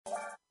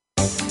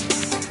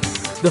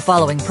The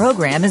following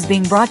program is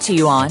being brought to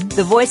you on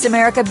the Voice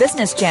America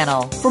Business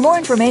Channel. For more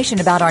information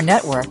about our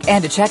network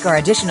and to check our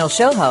additional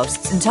show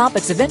hosts and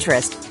topics of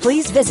interest,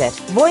 please visit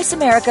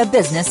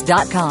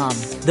voiceamericabusiness.com.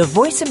 The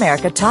Voice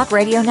America Talk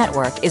Radio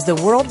Network is the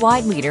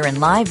worldwide leader in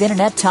live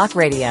Internet talk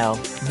radio.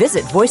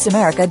 Visit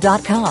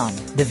voiceamerica.com.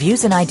 The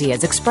views and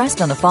ideas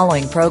expressed on the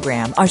following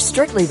program are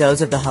strictly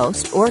those of the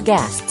host or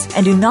guests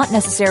and do not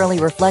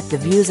necessarily reflect the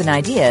views and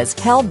ideas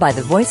held by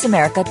the Voice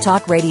America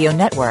Talk Radio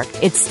Network,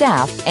 its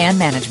staff, and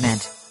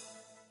management.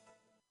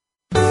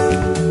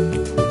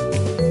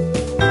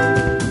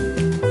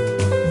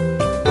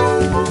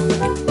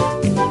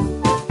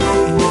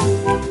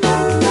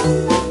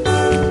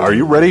 Are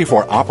you ready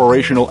for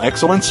operational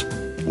excellence?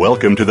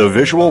 Welcome to the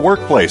Visual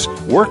Workplace,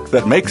 work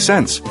that makes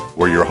sense,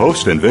 where your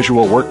host and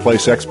visual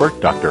workplace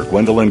expert, Dr.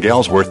 Gwendolyn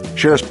Galsworth,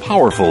 shares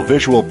powerful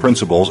visual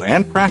principles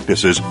and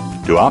practices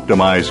to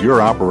optimize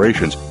your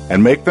operations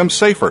and make them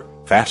safer,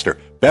 faster,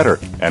 better,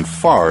 and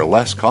far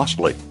less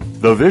costly.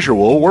 The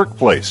Visual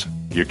Workplace.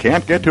 You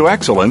can't get to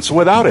excellence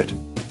without it.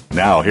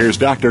 Now, here's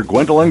Dr.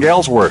 Gwendolyn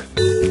Galsworth.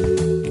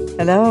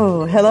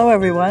 Hello,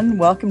 everyone.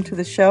 Welcome to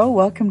the show.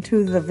 Welcome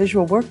to the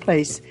Visual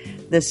Workplace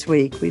this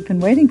week. We've been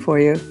waiting for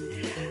you.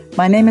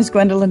 My name is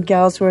Gwendolyn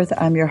Galsworth.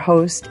 I'm your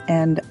host,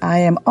 and I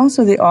am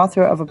also the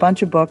author of a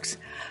bunch of books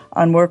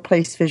on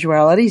workplace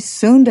visuality,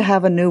 soon to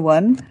have a new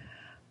one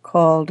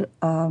called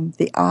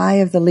The Eye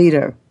of the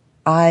Leader.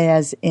 I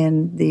as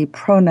in the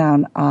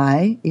pronoun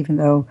I, even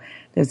though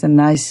there's a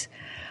nice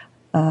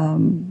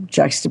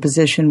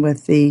juxtaposition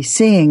with the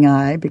seeing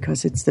eye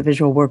because it's the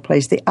visual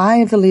workplace. The Eye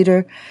of the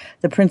Leader,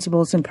 the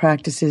principles and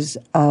practices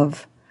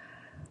of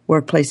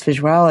workplace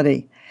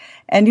visuality.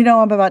 And you know,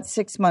 I'm about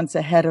 6 months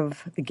ahead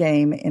of the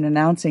game in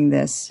announcing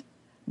this,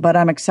 but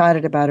I'm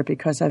excited about it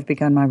because I've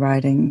begun my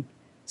writing.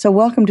 So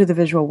welcome to the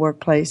Visual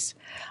Workplace.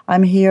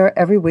 I'm here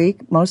every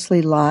week,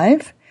 mostly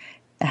live.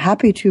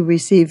 Happy to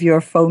receive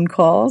your phone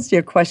calls,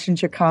 your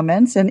questions, your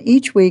comments. And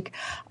each week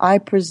I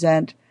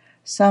present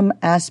some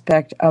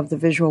aspect of the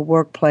visual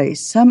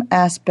workplace, some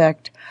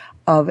aspect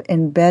of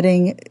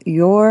embedding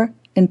your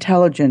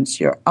intelligence,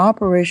 your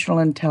operational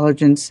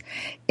intelligence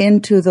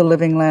into the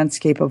living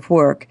landscape of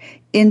work,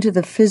 into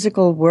the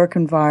physical work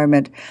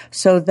environment,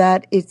 so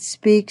that it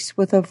speaks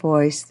with a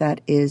voice that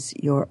is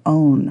your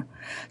own,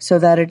 so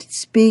that it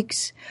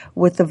speaks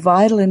with the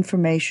vital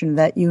information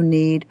that you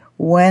need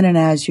when and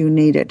as you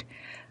need it,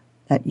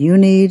 that you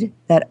need,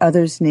 that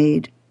others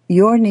need,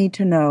 your need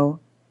to know,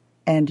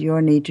 and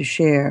your need to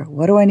share.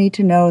 What do I need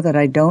to know that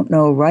I don't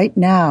know right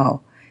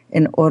now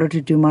in order to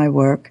do my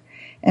work?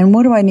 And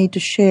what do I need to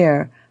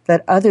share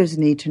that others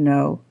need to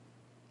know,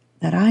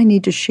 that I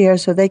need to share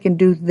so they can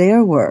do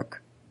their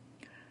work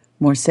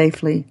more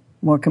safely,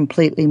 more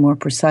completely, more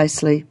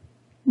precisely,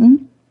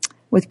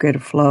 with greater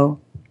flow?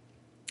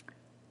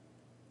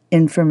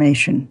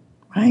 Information,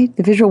 right?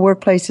 The visual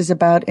workplace is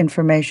about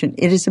information.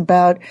 It is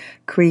about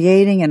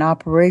creating an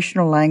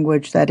operational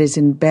language that is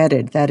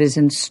embedded, that is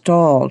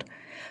installed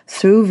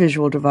through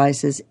visual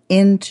devices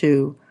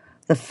into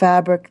the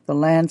fabric, the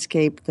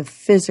landscape, the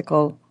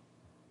physical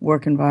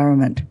work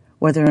environment,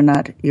 whether or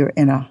not you're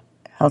in a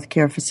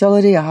healthcare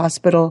facility, a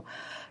hospital,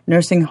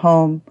 nursing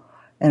home,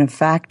 in a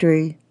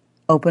factory,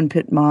 open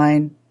pit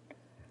mine,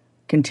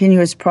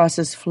 continuous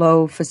process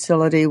flow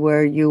facility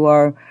where you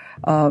are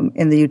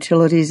in the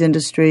utilities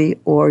industry,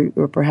 or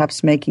you're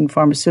perhaps making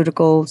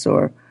pharmaceuticals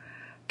or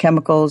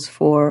chemicals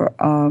for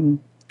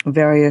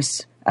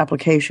various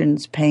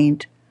applications,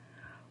 paint.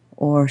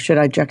 Or should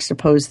I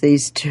juxtapose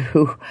these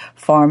to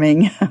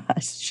farming?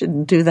 I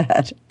shouldn't do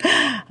that.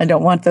 I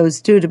don't want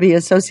those two to be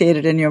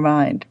associated in your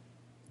mind.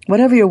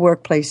 Whatever your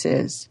workplace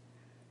is,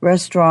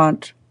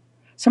 restaurant,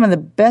 some of the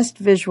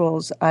best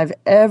visuals I've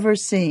ever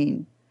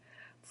seen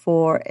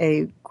for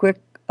a quick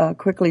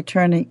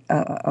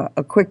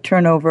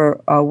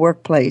turnover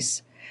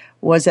workplace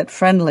was at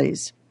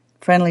Friendly's.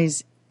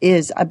 Friendly's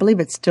is, I believe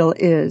it still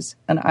is,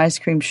 an ice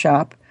cream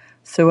shop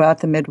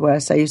throughout the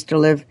Midwest. I used to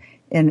live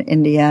in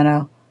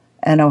Indiana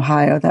and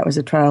Ohio. That was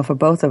a trial for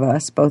both of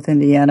us, both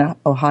Indiana,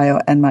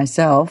 Ohio, and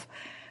myself.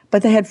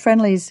 But they had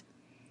Friendly's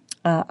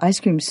ice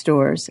cream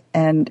stores.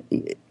 And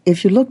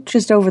if you looked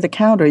just over the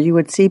counter, you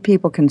would see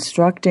people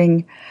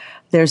constructing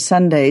their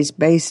sundaes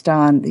based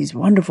on these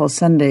wonderful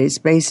sundaes,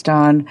 based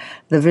on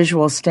the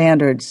visual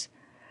standards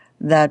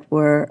that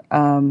were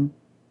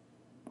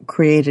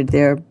created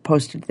there,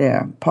 posted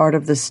there, part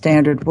of the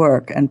standard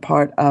work and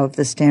part of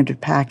the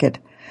standard packet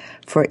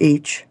for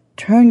each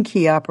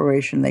turnkey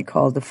operation they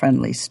called the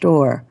Friendly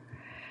store.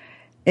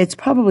 It's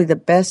probably the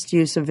best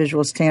use of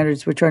visual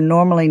standards, which are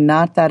normally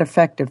not that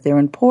effective. They're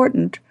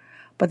important,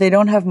 but they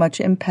don't have much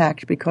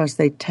impact because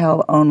they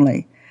tell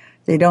only.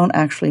 They don't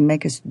actually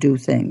make us do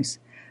things.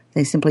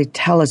 They simply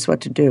tell us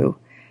what to do.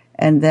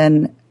 And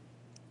then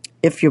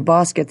if your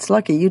boss gets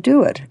lucky, you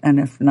do it. And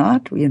if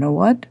not, you know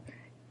what?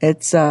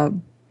 It's a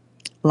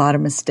lot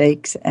of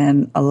mistakes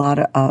and a lot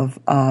of,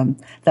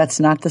 that's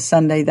not the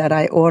sundae that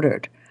I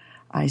ordered.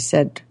 I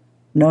said,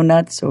 no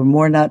nuts or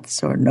more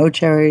nuts or no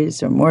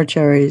cherries or more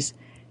cherries.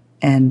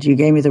 and you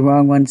gave me the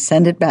wrong one,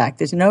 send it back.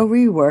 There's no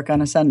rework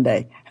on a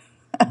Sunday.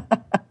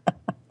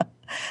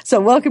 So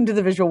welcome to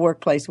the Visual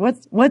Workplace.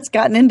 What's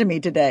gotten into me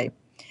today?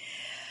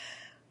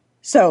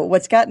 So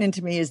what's gotten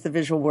into me is the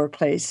Visual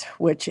Workplace,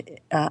 which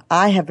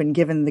I have been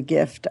given the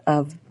gift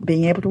of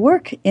being able to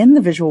work in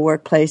the Visual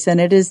Workplace,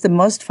 and it is the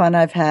most fun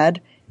I've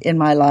had in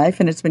my life,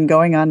 and it's been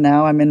going on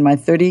now. I'm in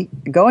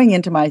going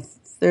into my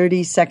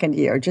 32nd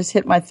year. Just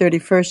hit my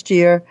 31st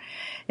year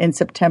in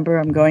September.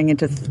 I'm going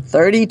into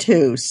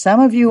 32. Some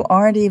of you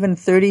aren't even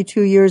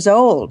 32 years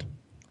old,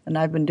 and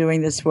I've been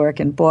doing this work,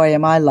 and boy,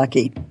 am I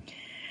lucky.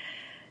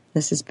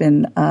 This has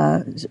been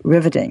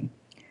riveting.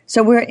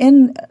 So we're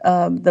in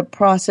the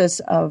process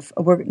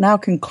we're now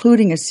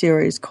concluding a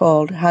series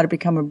called How to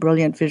Become a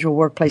Brilliant Visual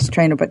Workplace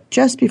Trainer. But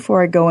just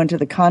before I go into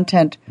the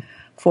content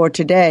for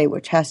today,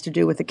 which has to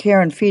do with the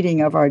care and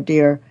feeding of our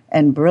dear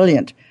and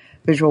brilliant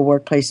visual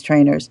workplace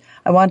trainers,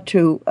 I want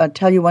to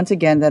tell you once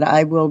again that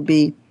I will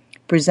be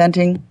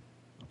presenting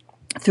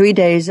 3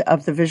 days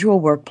of the Visual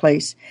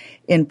Workplace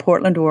in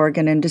Portland,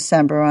 Oregon in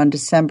December, on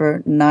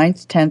December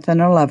 9th, 10th,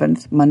 and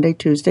 11th, Monday,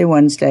 Tuesday,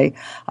 Wednesday.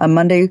 On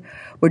Monday,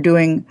 we're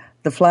doing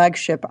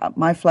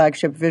my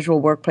flagship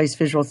Visual Workplace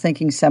Visual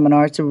Thinking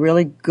Seminar. It's a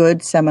really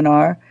good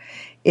seminar.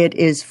 It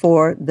is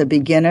for the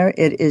beginner.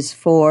 It is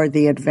for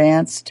the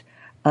advanced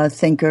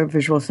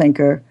visual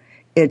thinker.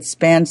 It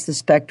spans the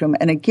spectrum,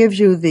 and it gives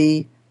you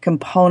the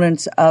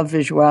components of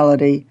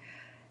visuality.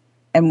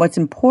 And what's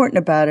important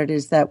about it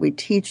is that we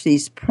teach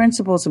these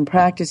principles and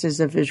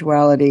practices of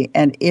visuality,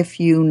 and if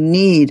you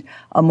need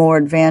a more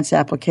advanced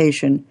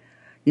application,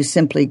 you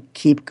simply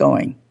keep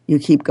going. You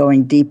keep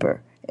going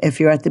deeper.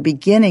 If you're at the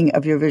beginning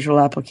of your visual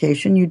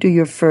application, you do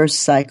your first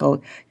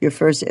cycle, your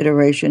first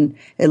iteration.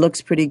 It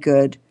looks pretty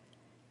good.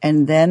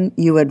 And then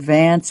you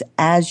advance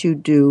as you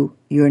do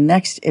your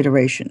next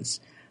iterations.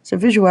 So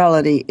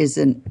visuality is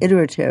an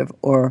iterative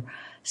or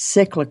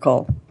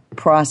cyclical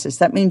process.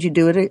 That means you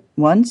do it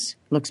once,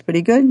 looks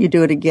pretty good. You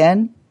do it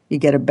again, you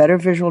get a better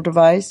visual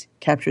device,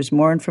 captures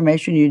more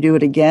information. You do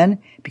it again,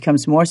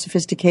 becomes more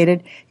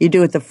sophisticated. You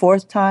do it the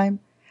fourth time,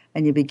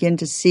 and you begin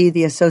to see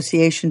the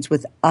associations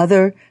with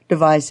other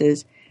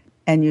devices,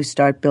 and you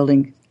start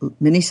building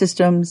mini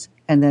systems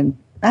and then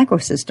macro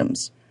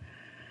systems.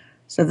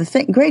 So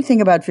the great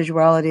thing about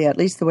visuality, at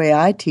least the way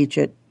I teach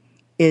it,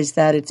 is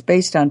that it's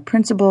based on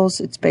principles,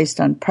 it's based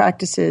on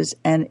practices,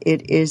 and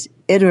it is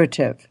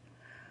iterative.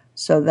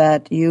 So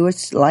that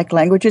it's like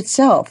language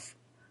itself.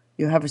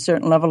 You have a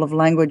certain level of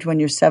language when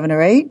you're 7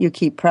 or 8. You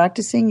keep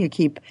practicing, you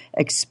keep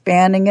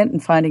expanding it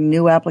and finding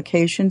new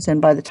applications.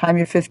 And by the time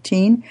you're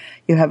 15,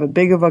 you have a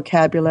bigger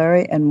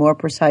vocabulary and more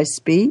precise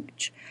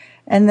speech.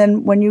 And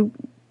then when you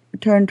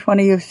turn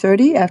 20 or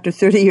 30, after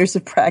 30 years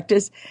of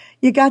practice,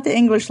 you got the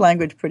English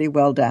language pretty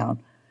well down.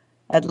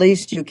 At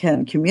least you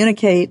can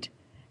communicate,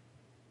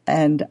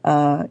 and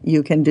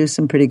you can do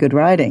some pretty good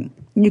writing.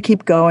 You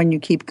keep going, you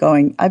keep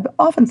going. I've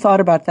often thought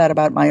about that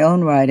about my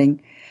own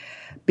writing,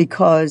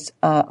 because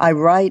I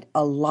write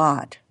a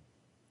lot.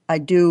 I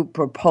do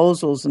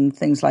proposals and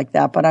things like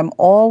that, but I'm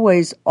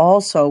always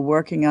also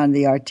working on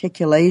the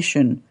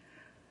articulation,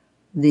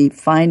 the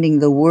finding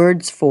the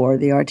words for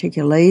the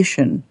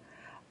articulation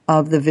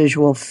of the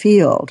visual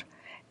field.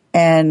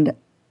 And,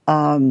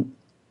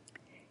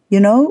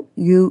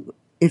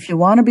 if you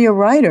want to be a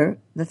writer,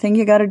 the thing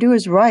you got to do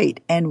is write,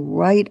 and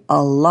write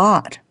a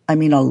lot. I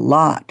mean, a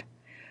lot.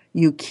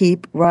 You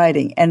keep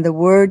writing, and the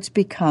words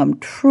become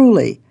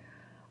truly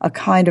a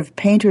kind of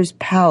painter's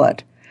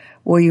palette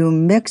where you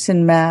mix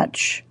and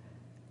match.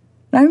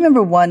 And I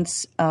remember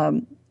once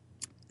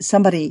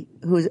somebody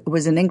who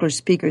was an English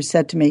speaker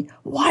said to me,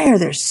 "Why are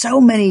there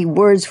so many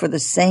words for the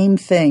same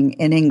thing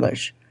in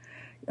English?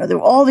 There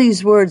are all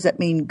these words that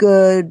mean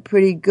good,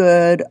 pretty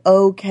good,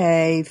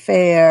 okay,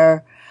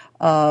 fair,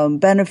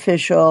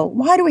 beneficial.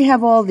 Why do we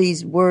have all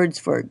these words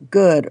for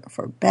good, or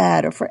for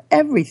bad, or for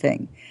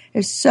everything?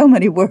 There's so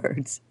many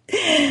words."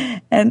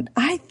 And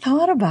I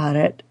thought about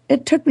it.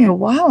 It took me a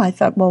while. I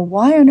thought, well,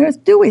 why on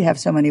earth do we have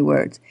so many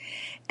words?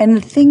 And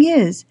the thing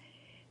is,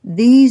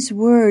 these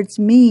words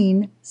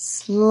mean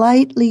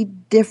slightly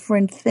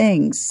different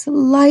things,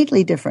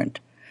 slightly different,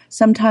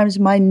 sometimes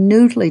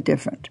minutely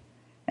different.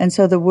 And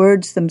so the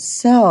words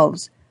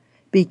themselves,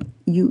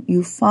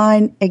 you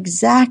find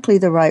exactly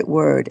the right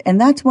word. And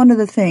that's one of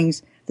the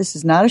things, this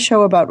is not a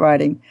show about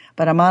writing,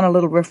 but I'm on a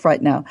little riff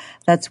right now.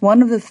 That's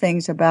one of the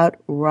things about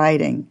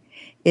writing,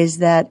 is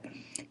that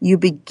you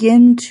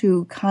begin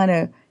to kind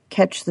of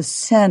catch the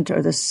scent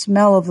or the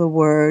smell of the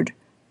word.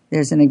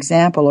 There's an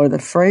example, or the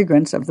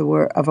fragrance of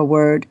a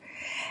word,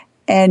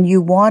 and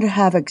you want to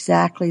have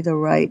exactly the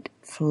right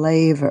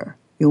flavor.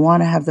 You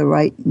want to have the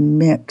right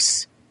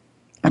mix.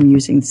 I'm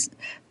using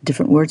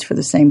different words for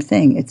the same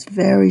thing. It's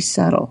very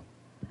subtle.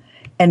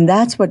 And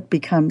that's what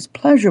becomes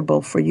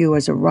pleasurable for you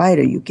as a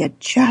writer. You get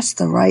just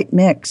the right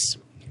mix.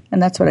 And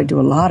that's what I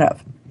do a lot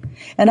of.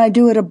 And I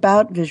do it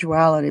about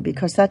visuality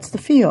because that's the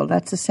field.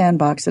 That's the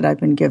sandbox that I've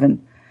been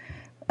given.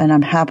 And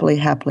I'm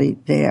happily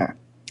there.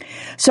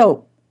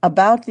 So,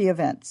 about the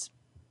events.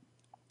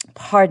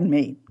 Pardon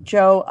me,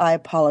 Joe, I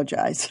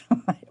apologize.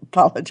 I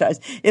apologize.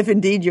 If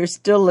indeed you're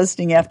still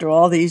listening after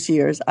all these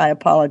years, I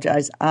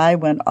apologize. I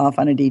went off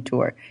on a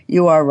detour.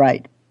 You are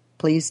right.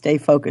 Please stay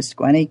focused,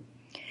 Gwenny.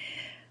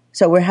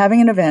 So we're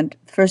having an event.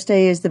 First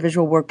day is the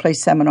Visual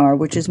Workplace Seminar,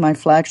 which is my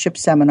flagship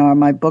seminar.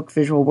 My book,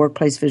 Visual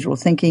Workplace, Visual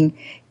Thinking,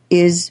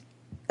 is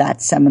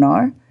that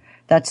seminar.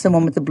 That's the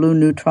one with the blue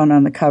neutron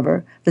on the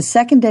cover. The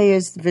second day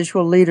is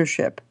Visual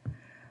Leadership,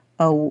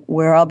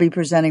 where I'll be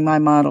presenting my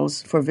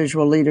models for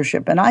visual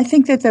leadership. And I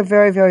think that they're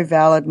very, very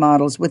valid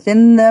models.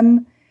 Within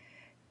them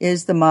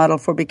is the model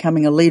for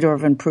becoming a leader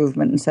of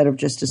improvement instead of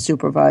just a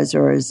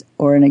supervisor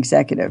or an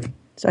executive.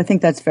 So I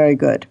think that's very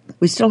good.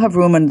 We still have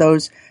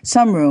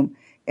some room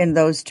in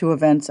those two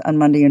events on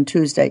Monday and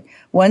Tuesday.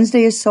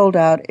 Wednesday is sold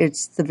out.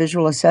 It's the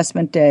Visual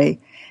Assessment Day.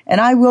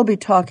 And I will be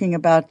talking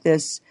about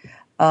this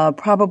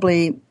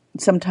probably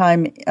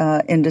sometime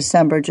in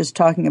December, just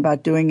talking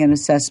about doing an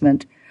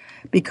assessment,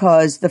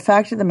 because the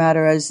fact of the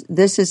matter is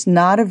this is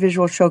not a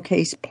visual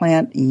showcase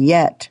plant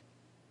yet.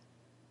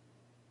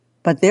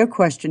 But their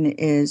question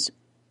is,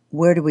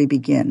 where do we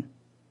begin?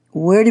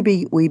 Where do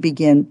we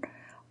begin?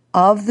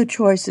 Of the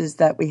choices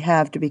that we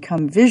have to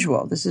become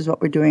visual, this is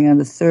what we're doing on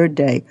the third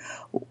day,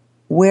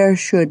 where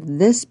should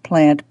this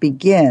plant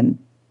begin?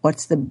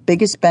 What's the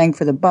biggest bang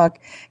for the buck,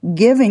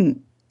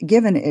 given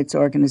its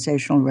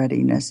organizational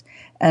readiness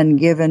and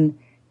given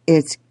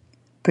its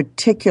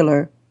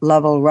particular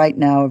level right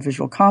now of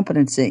visual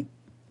competency?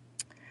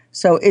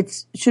 So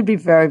it should be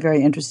very,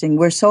 very interesting.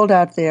 We're sold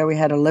out there. We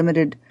had a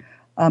limited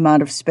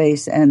amount of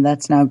space, and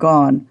that's now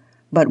gone.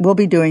 But we'll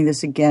be doing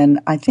this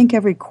again, I think,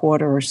 every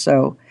quarter or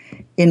so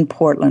in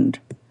Portland.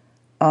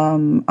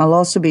 I'll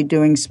also be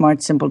doing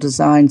Smart Simple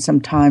Design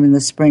sometime in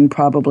the spring,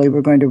 probably.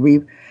 We're going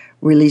to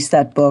release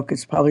that book.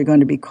 It's probably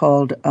going to be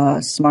called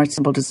Smart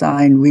Simple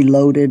Design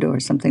Reloaded or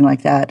something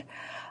like that.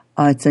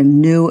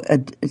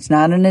 It's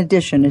not an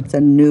edition, it's a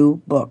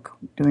new book.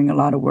 Doing a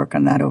lot of work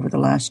on that over the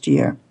last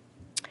year.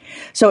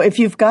 So if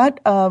you've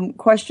got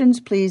questions,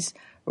 please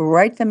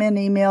write them in,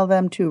 email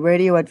them to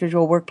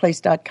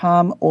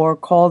radio@visualworkplace.com or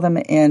call them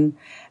in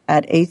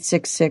at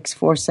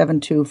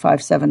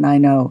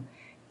 866-472-5790.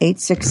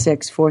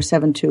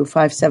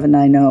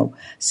 866-472-5790.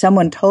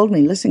 Someone told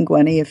me, listen,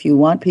 Gwenny, if you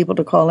want people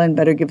to call in,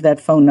 better give that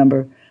phone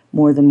number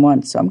more than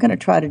once. So I'm going to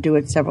try to do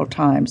it several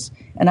times.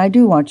 And I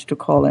do want you to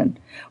call in.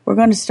 We're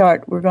going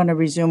to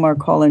resume our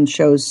call-in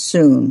shows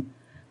soon.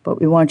 But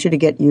we want you to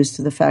get used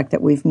to the fact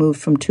that we've moved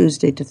from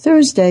Tuesday to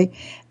Thursday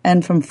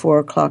and from 4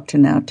 o'clock to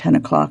now 10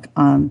 o'clock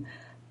on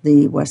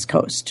the West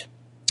Coast.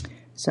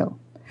 So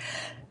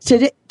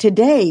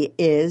today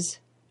is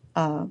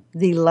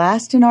the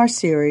last in our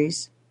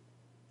series.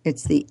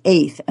 It's the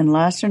 8th and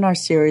last in our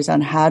series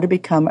on how to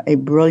become a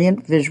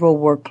brilliant visual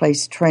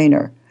workplace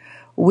trainer.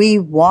 We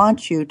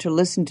want you to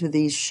listen to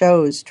these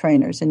shows,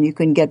 trainers, and you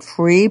can get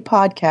free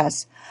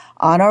podcasts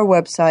on our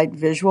website,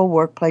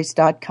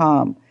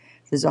 visualworkplace.com.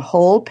 There's a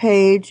whole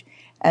page,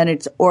 and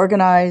it's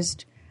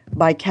organized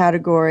by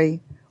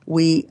category.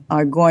 We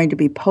are going to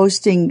be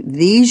posting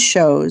these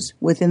shows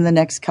within the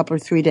next couple or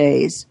 3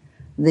 days,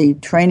 the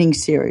training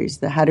series,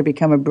 the How to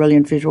Become a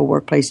Brilliant Visual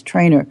Workplace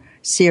Trainer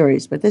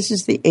series. But this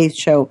is the 8th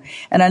show.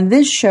 And on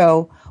this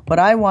show, what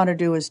I want to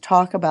do is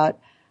talk about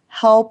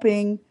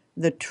helping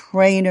the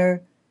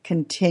trainer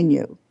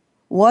continue.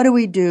 What do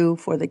we do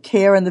for the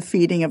care and the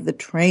feeding of the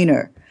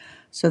trainer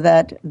so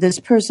that this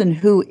person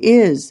who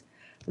is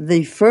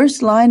the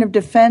first line of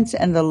defense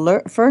and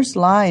the first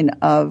line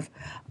of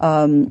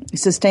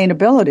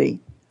sustainability,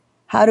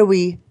 how do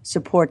we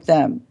support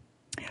them?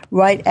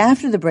 Right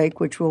after the break,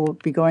 which we'll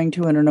be going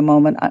into in a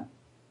moment,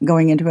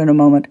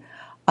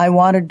 I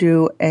want to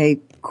do a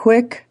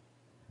quick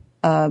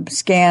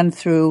scan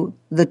through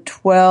the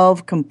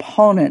 12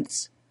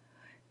 components.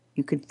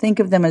 You could think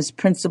of them as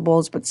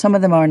principles, but some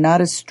of them are not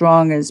as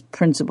strong as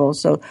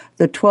principles. So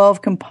the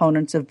 12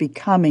 components of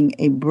becoming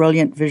a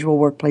brilliant visual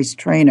workplace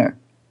trainer.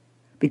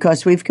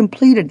 Because we've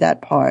completed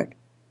that part.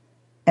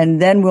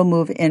 And then we'll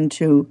move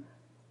into,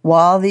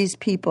 while these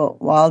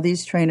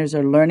trainers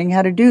are learning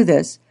how to do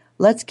this,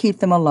 let's keep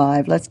them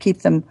alive, let's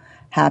keep them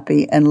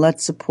happy, and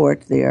let's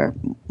support their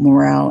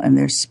morale and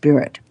their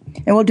spirit.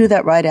 And we'll do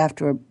that right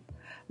after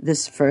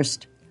this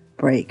first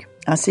break.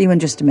 I'll see you in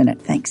just a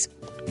minute. Thanks.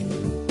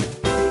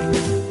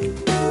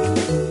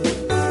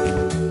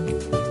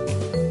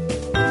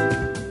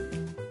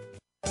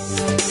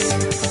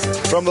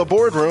 From the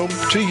boardroom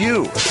to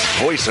you,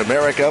 Voice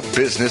America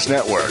Business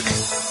Network.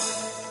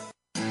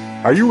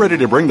 Are you ready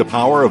to bring the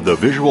power of the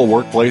visual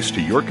workplace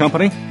to your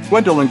company?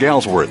 Gwendolyn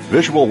Galsworth,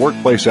 visual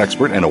workplace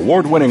expert and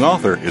award-winning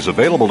author, is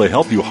available to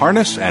help you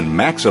harness and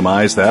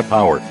maximize that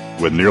power.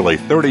 With nearly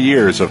 30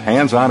 years of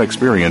hands-on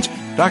experience,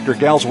 Dr.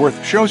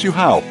 Galsworth shows you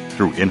how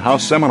through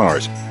in-house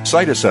seminars,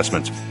 site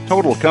assessments,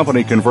 total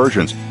company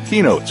conversions,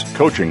 keynotes,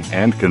 coaching,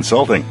 and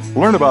consulting.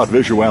 Learn about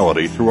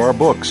visuality through our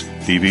books,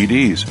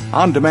 DVDs,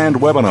 on-demand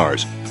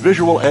webinars,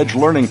 Visual Edge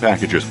learning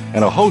packages,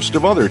 and a host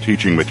of other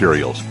teaching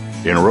materials.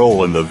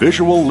 Enroll in the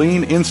Visual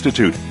Lean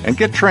Institute and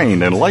get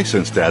trained and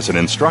licensed as an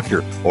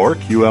instructor or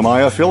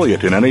QMI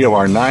affiliate in any of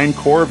our 9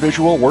 core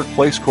visual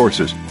workplace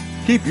courses.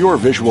 Keep your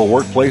visual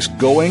workplace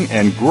going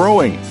and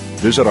growing.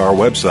 Visit our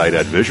website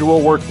at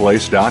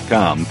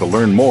visualworkplace.com to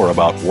learn more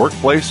about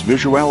workplace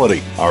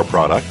visuality, our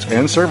products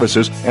and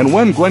services, and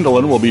when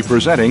Gwendolyn will be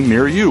presenting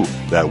near you.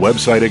 That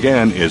website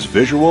again is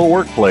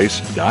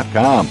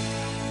visualworkplace.com.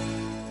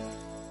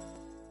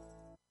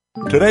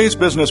 Today's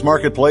business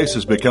marketplace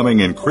is becoming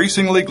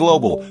increasingly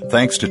global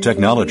thanks to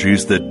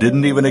technologies that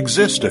didn't even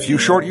exist a few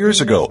short years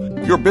ago.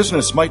 Your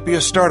business might be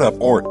a startup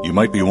or you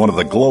might be one of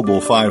the Global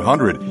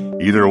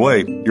 500. Either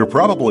way, you're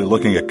probably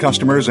looking at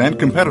customers and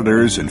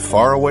competitors in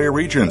faraway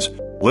regions.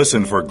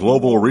 Listen for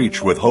Global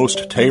Reach with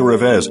host Tay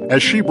Revez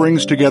as she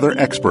brings together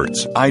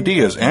experts,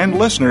 ideas, and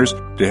listeners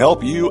to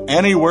help you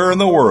anywhere in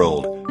the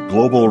world.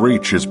 Global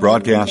Reach is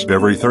broadcast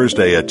every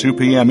Thursday at 2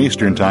 p.m.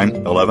 Eastern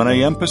Time, 11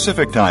 a.m.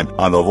 Pacific Time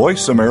on the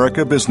Voice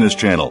America Business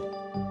Channel.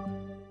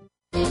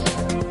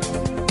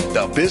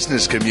 The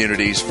business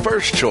community's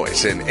first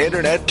choice in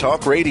Internet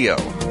Talk Radio.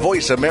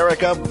 Voice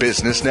America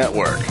Business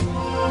Network.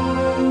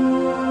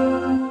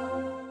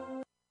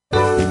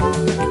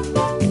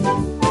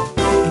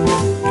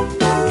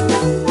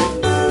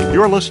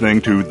 You're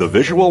listening to The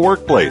Visual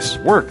Workplace,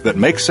 Work That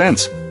Makes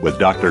Sense, with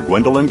Dr.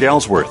 Gwendolyn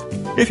Galsworth.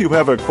 If you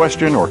have a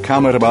question or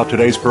comment about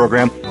today's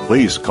program,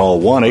 please call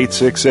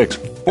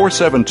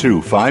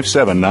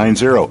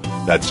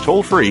 1-866-472-5790. That's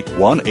toll free,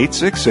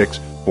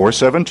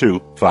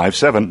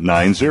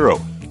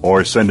 1-866-472-5790.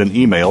 Or send an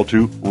email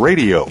to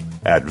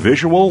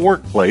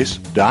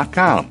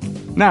radio@visualworkplace.com.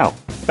 Now,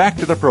 back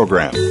to the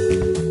program.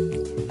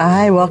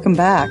 Hi, welcome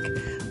back.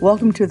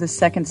 Welcome to the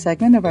second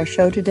segment of our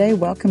show today.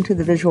 Welcome to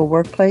the Visual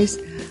Workplace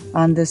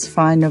on this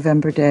fine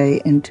November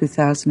day in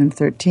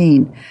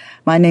 2013.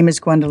 My name is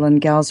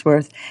Gwendolyn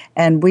Galsworth,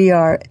 and we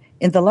are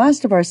in the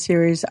last of our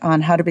series on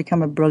how to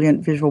become a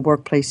brilliant visual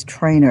workplace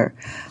trainer.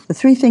 The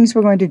three things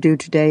we're going to do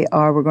today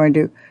are we're going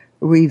to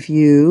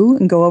review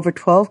and go over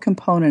 12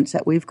 components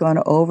that we've gone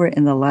over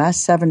in the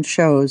last 7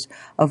 shows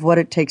of what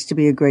it takes to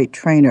be a great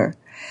trainer.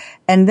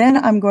 And then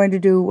I'm going to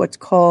do what's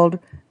called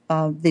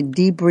the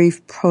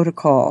debrief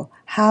protocol.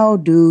 How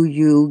do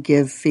you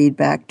give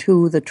feedback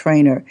to the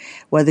trainer,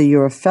 whether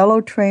you're a fellow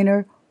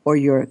trainer or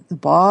you're the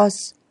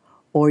boss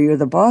or you're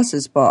the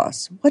boss's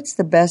boss? What's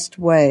the best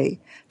way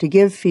to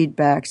give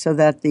feedback so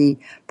that the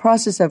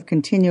process of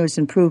continuous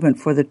improvement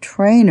for the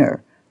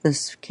trainer, the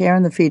care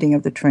and the feeding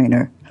of the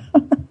trainer,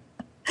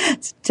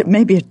 it's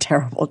maybe a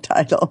terrible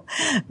title,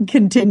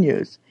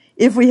 continues.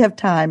 If we have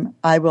time,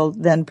 I will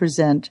then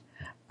present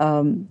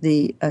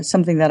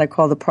something that I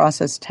call the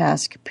process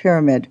task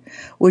pyramid,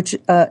 which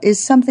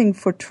is something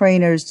for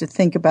trainers to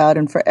think about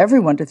and for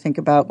everyone to think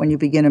about when you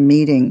begin a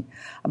meeting,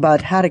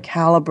 about how to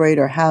calibrate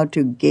or how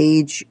to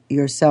gauge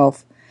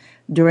yourself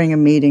during a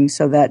meeting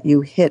so that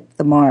you hit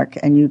the mark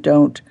and you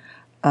don't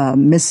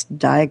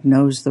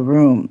misdiagnose the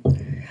room.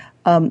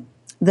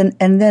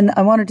 Then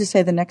I wanted to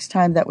say the next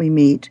time that we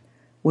meet,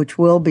 which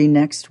will be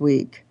next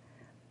week,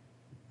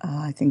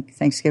 I think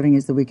Thanksgiving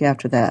is the week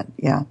after that,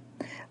 yeah.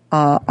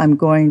 I'm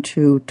going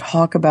to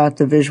talk about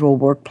the Visual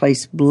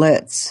Workplace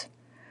Blitz,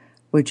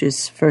 which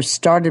is first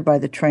started by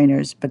the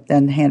trainers, but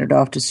then handed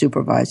off to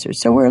supervisors.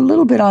 So we're a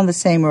little bit on the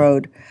same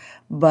road,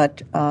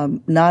 but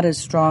not as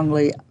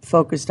strongly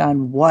focused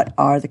on what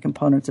are the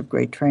components of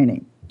great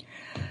training.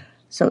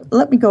 So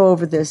let me go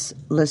over this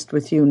list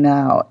with you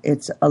now.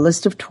 It's a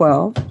list of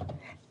 12,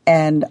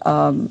 and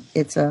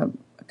it's a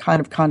kind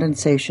of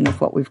condensation of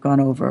what we've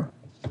gone over.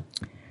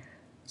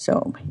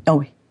 So,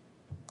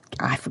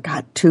 I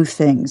forgot 2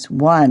 things.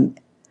 One,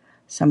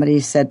 somebody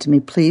said to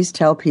me, please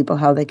tell people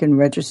how they can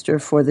register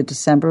for the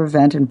December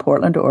event in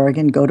Portland,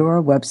 Oregon. Go to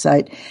our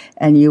website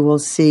and you will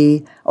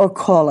see, or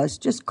call us.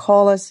 Just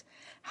call us.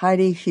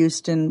 Heidi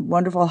Houston,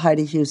 wonderful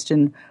Heidi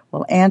Houston,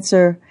 will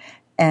answer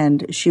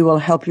and she will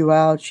help you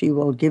out. She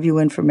will give you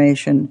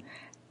information.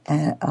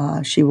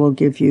 She will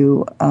give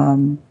you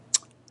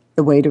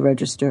the way to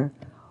register,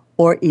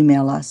 or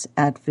email us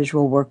at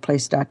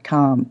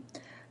visualworkplace.com.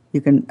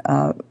 You can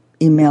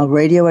email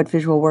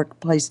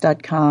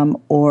radio@visualworkplace.com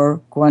or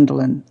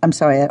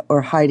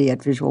or Heidi at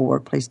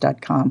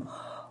visualworkplace.com.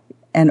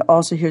 And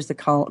also here's the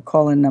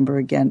call-in number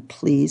again.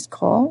 Please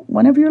call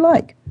whenever you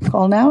like.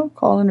 Call now,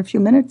 call in a few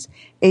minutes,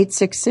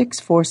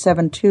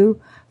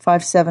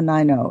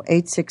 866-472-5790,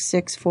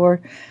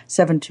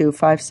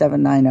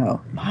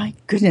 866-472-5790. My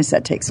goodness,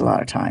 that takes a lot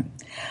of time.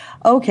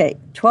 Okay,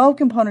 12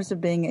 components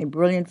of being a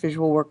brilliant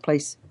visual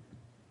workplace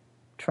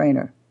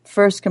trainer.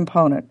 First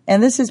component,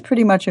 and this is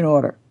pretty much in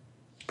order.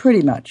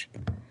 Pretty much.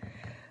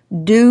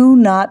 Do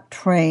not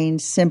train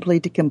simply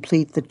to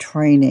complete the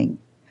training.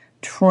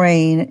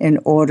 Train in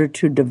order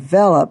to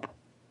develop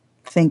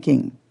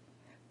thinking.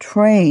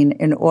 Train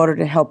in order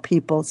to help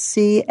people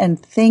see and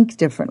think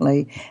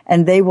differently,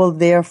 and they will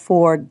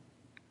therefore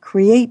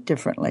create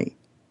differently.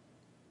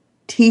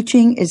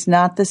 Teaching is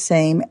not the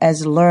same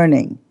as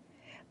learning,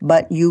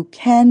 but you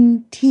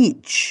can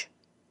teach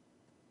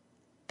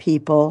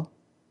people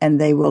and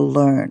they will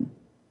learn.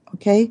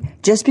 Okay?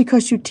 Just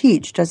because you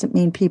teach doesn't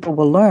mean people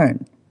will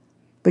learn.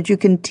 but you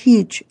can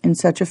teach in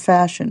such a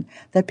fashion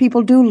that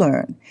people do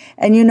learn.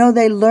 And you know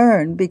they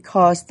learn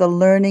because the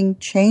learning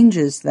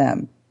changes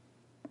them,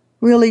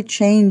 really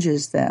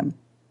changes them,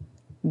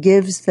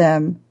 gives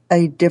them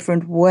a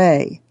different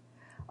way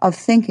of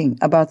thinking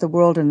about the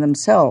world and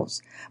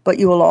themselves. But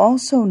you will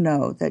also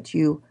know that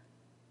you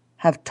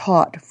have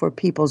taught for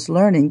people's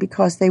learning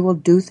because they will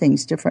do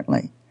things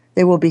differently.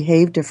 They will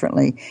behave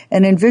differently.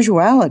 And in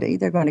visuality,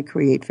 they're going to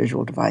create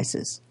visual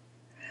devices.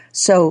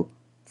 So,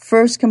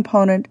 first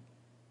component,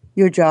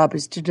 your job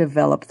is to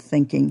develop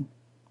thinking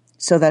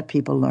so that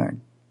people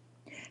learn.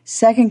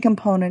 Second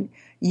component,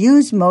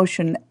 use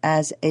motion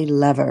as a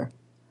lever.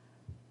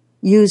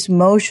 Use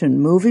motion,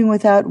 moving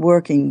without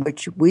working,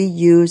 which we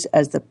use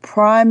as the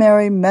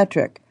primary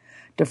metric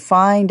to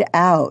find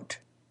out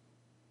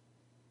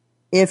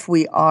if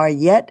we are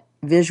yet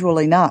visual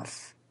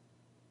enough.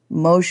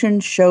 Motion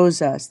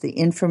shows us the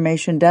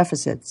information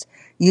deficits.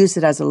 Use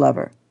it as a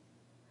lever.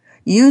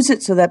 Use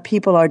it so that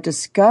people are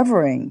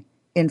discovering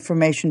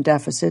information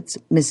deficits,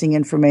 missing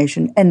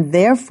information, and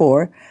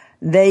therefore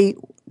they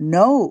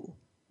know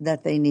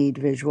that they need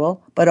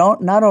visual, but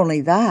not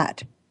only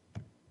that,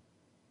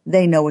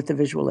 they know what the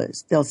visual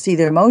is. They'll see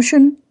their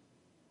motion,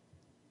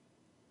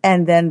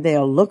 and then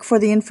they'll look for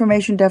the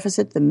information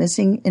deficit, the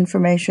missing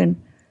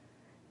information,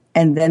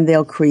 and then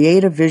they'll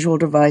create a visual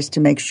device to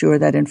make sure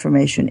that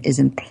information is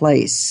in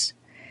place.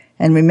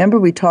 And remember,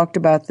 we talked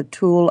about the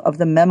tool of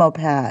the memo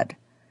pad.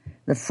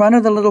 The front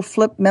of the little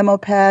flip memo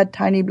pad,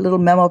 tiny little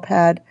memo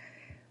pad,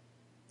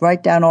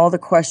 write down all the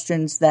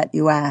questions that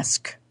you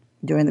ask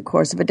during the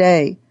course of a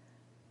day.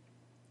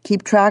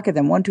 Keep track of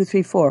them, 1, 2,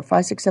 3, 4,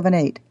 5, 6, 7,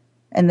 8.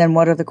 And then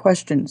what are the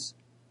questions?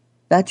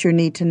 That's your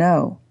need to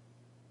know.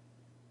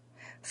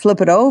 Flip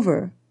it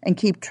over and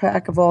keep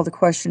track of all the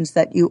questions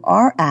that you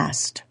are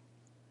asked.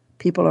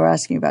 People are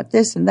asking about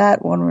this and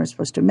that. What am I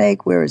supposed to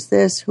make? Where is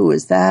this? Who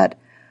is that?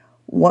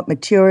 What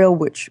material?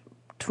 Which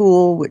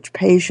tool? Which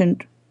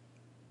patient?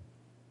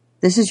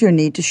 This is your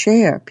need to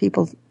share.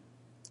 People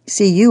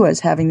see you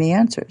as having the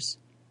answers.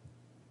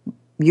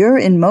 You're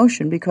in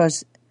motion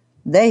because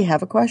they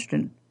have a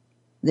question.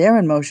 They're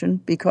in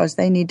motion because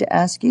they need to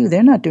ask you.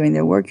 They're not doing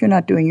their work. You're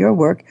not doing your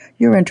work.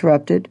 You're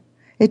interrupted.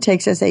 It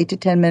takes us 8 to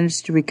 10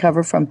 minutes to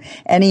recover from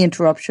any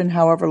interruption,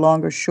 however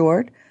long or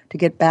short, to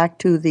get back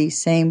to the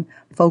same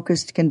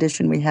focused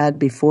condition we had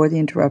before the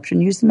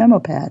interruption. Use the memo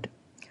pad.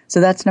 So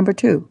that's number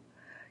 2.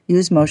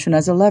 Use motion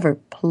as a lever.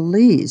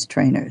 Please,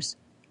 trainers.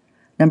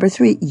 Number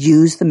 3,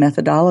 use the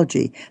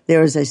methodology.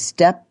 There is a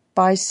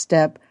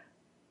step-by-step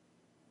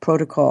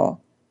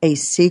protocol, a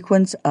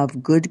sequence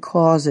of good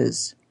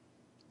causes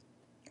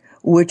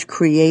which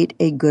create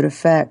a good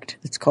effect.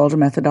 It's called a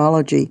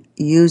methodology.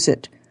 Use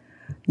it.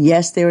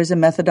 Yes, there is a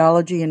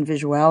methodology in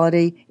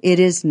visuality. It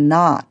is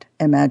not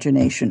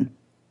imagination.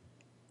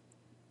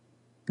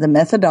 The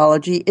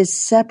methodology is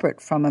separate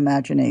from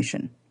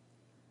imagination,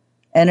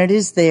 and it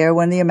is there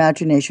when the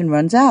imagination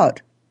runs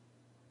out.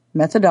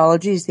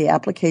 Methodology is the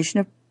application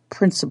of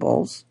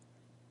principles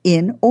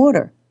in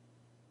order.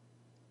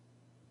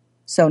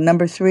 So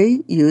number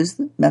 3, use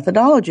the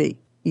methodology.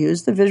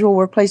 Use the visual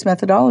workplace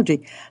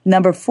methodology.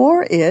 Number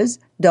 4 is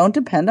don't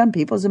depend on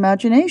people's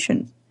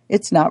imagination.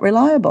 It's not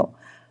reliable.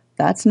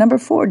 That's number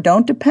 4.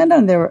 Don't depend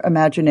on their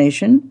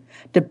imagination.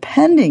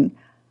 Depending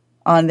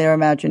on their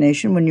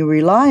imagination, when you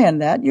rely on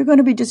that, you're going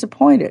to be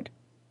disappointed.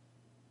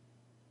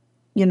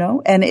 You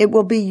know, and it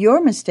will be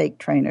your mistake,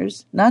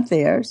 trainers, not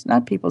theirs,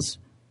 not people's.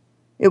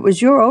 It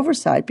was your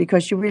oversight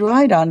because you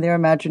relied on their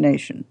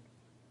imagination.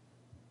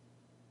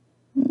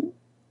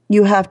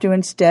 You have to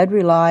instead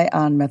rely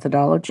on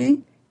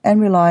methodology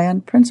and rely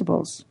on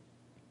principles.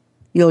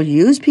 You'll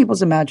use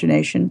people's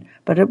imagination,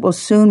 but it will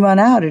soon run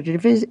out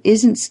if it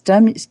isn't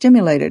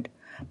stimulated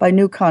by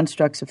new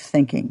constructs of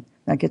thinking.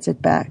 That gets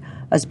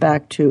us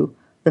back to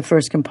the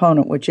first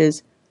component, which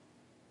is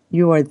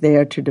you are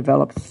there to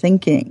develop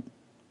thinking.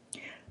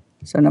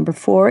 So number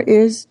 4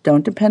 is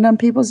don't depend on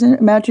people's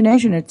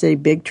imagination. It's a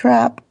big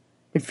trap.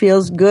 It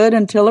feels good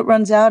until it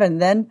runs out,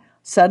 and then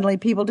suddenly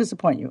people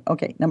disappoint you.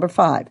 Okay, number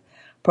 5,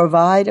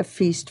 provide a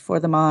feast for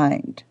the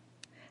mind.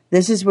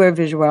 This is where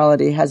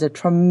visuality has a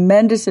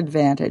tremendous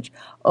advantage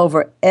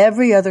over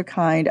every other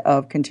kind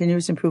of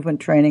continuous improvement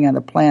training on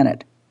the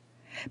planet,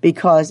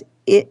 because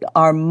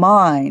our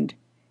mind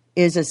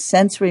is a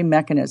sensory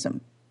mechanism.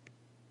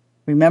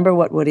 Remember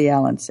what Woody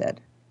Allen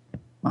said.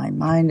 My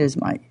mind is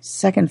my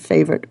second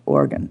favorite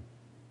organ.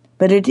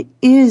 But it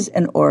is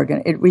an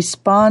organ. It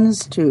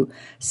responds to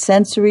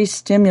sensory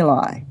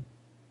stimuli.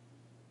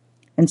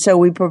 And so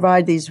we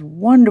provide these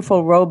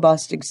wonderful,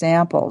 robust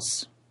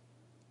examples.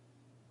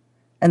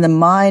 And the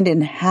mind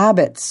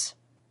inhabits,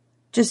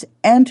 just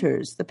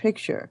enters the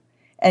picture.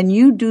 And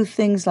you do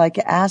things like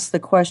ask the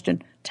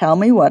question, tell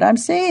me what I'm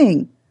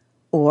seeing.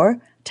 Or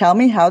tell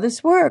me how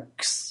this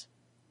works.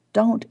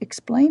 Don't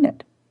explain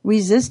it.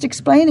 Resist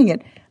explaining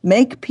it.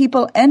 Make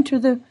people enter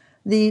the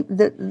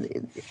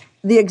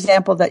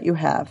example that you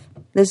have.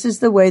 This is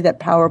the way that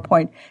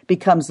PowerPoint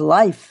becomes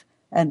life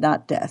and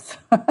not death.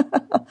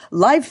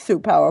 Life through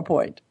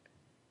PowerPoint.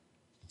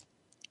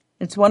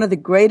 It's one of the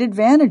great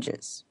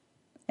advantages.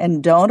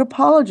 And don't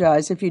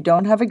apologize if you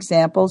don't have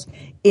examples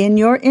in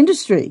your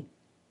industry.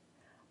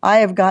 I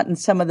have gotten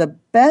some of the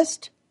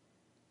best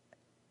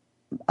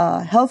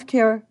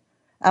healthcare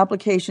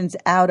applications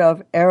out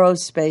of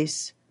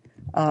aerospace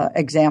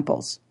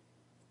examples.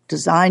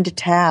 Design to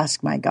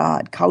task, my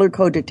God, color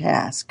code to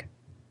task.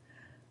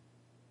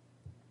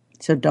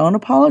 So don't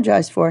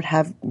apologize for it.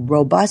 Have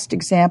robust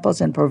examples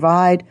and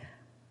provide,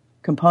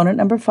 component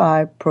number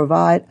 5,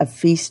 provide a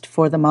feast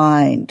for the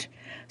mind.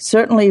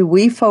 Certainly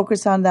we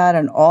focus on that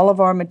in all of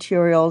our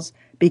materials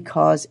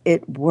because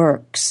it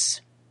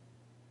works.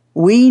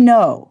 We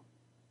know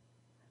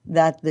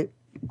that the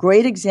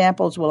great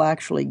examples will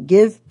actually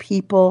give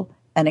people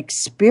an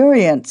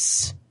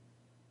experience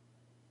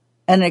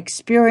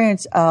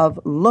of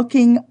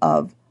looking,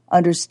 of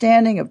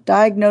understanding, of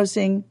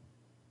diagnosing.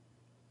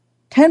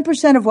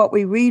 10% of what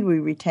we read, we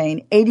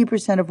retain.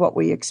 80% of what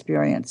we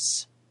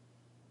experience.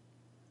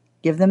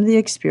 Give them the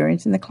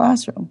experience in the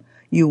classroom.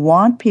 You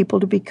want people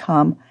to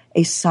become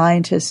a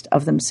scientist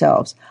of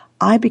themselves.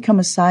 I become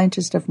a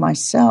scientist of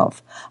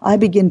myself. I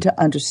begin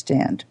to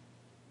understand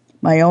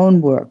my own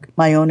work,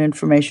 my own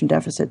information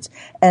deficits,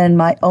 and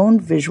my own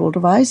visual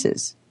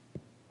devices.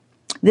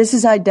 This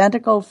is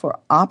identical for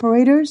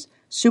operators,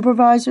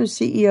 supervisors,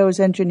 CEOs,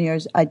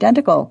 engineers,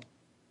 identical.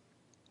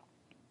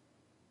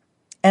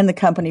 And the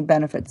company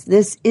benefits.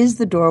 This is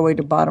the doorway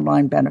to bottom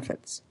line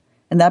benefits.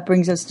 And that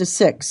brings us to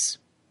 6.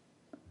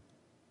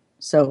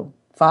 So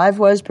 5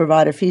 was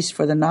provide a feast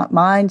for the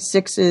mind.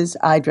 6 is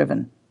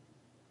eye-driven.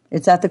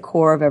 It's at the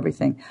core of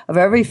everything, of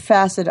every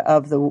facet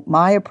of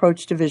my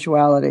approach to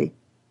visuality.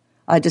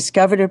 I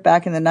discovered it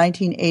back in the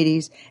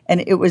 1980s,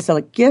 and it was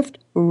a gift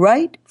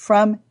right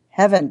from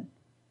heaven.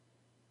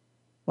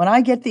 When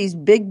I get these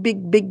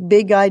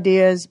big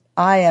ideas,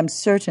 I am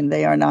certain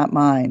they are not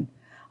mine.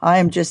 I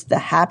am just the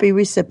happy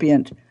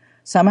recipient.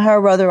 Somehow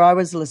or other I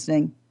was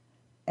listening,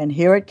 and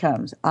here it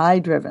comes,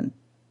 eye-driven.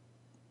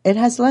 It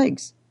has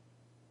legs.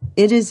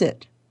 It is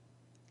it.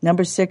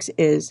 Number 6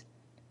 is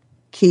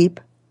keep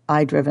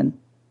eye-driven.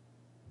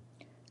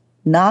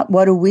 Not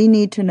what do we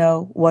need to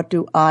know, what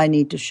do I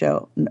need to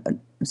show.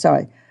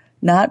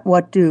 Not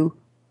what do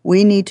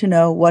we need to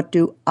know, what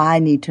do I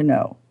need to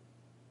know.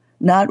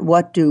 Not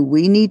what do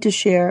we need to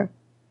share,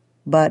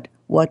 but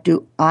what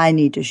do I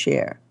need to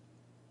share.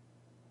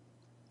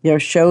 There are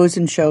shows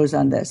and shows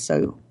on this.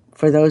 So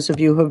for those of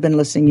you who have been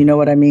listening, you know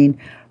what I mean.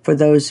 For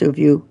those of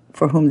you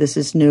for whom this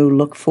is new,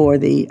 look for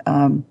the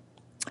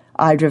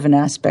eye-driven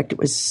aspect. It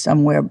was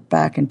somewhere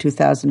back in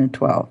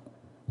 2012.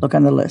 Look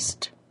on the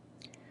list.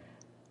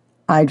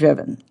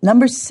 Eye-driven.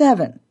 Number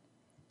 7,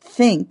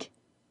 think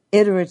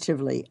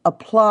iteratively.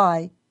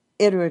 Apply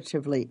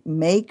iteratively.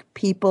 Make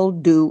people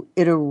do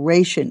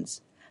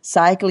iterations.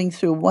 Cycling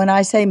through. When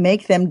I say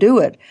make them do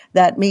it,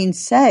 that means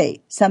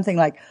say something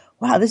like,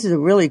 wow, this is a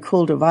really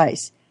cool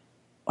device.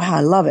 Wow,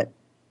 I love it.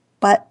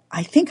 But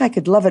I think I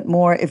could love it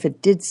more if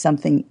it did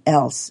something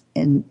else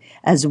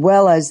as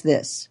well as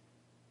this.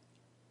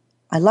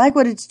 I like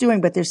what it's doing,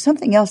 but there's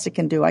something else it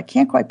can do. I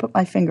can't quite put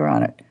my finger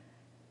on it.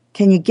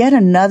 Can you get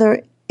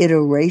another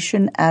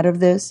iteration out of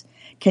this?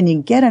 Can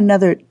you get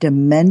another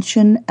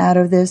dimension out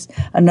of this?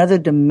 Another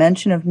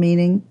dimension of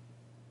meaning?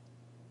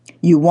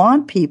 You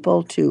want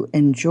people to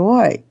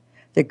enjoy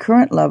the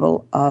current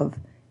level of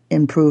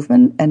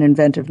improvement and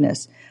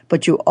inventiveness,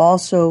 but you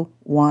also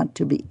want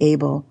to be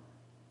able,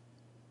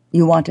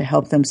 you want to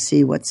help them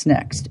see what's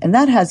next. And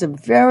that has a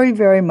very,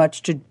 very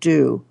much to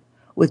do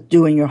with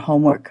doing your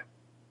homework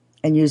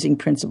and using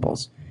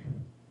principles.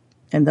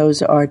 And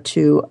those are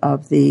 2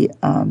 of the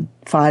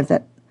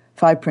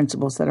 5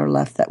 principles that are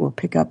left that we'll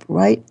pick up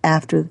right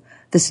after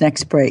this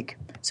next break.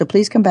 So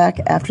please come back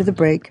after the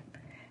break,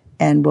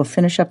 and we'll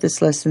finish up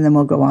this list, and then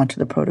we'll go on to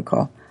the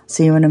protocol.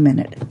 See you in a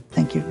minute.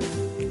 Thank you.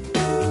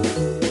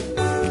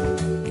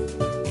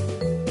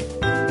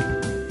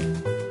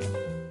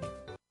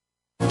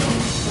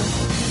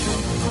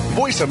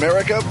 Voice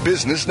America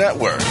Business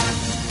Network,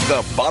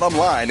 the bottom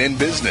line in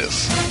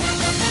business.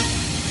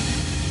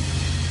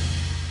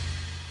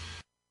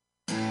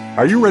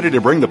 Are you ready to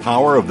bring the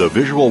power of the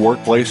visual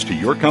workplace to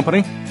your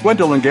company?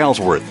 Gwendolyn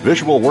Galsworth,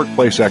 visual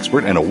workplace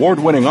expert and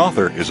award-winning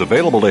author, is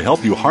available to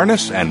help you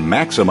harness and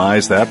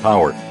maximize that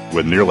power.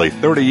 With nearly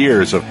 30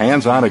 years of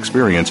hands-on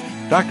experience,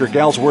 Dr.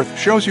 Galsworth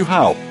shows you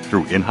how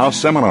through in-house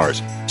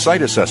seminars,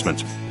 site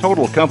assessments,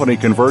 total company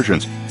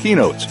conversions,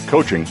 keynotes,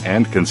 coaching,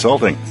 and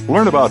consulting.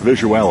 Learn about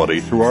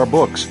visuality through our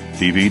books,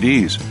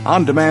 DVDs,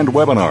 on-demand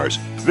webinars,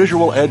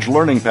 Visual Edge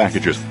learning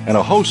packages, and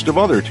a host of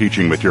other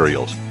teaching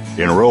materials.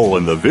 Enroll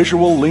in the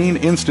Visual Lean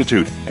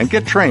Institute and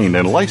get trained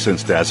and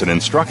licensed as an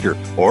instructor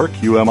or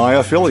QMI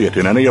affiliate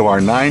in any of our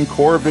 9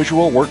 core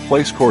visual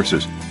workplace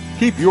courses.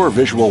 Keep your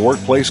visual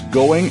workplace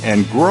going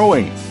and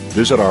growing.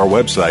 Visit our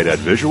website at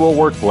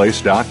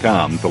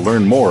visualworkplace.com to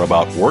learn more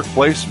about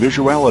workplace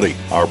visuality,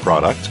 our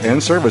products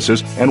and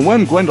services, and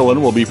when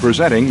Gwendolyn will be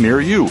presenting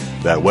near you.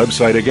 That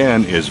website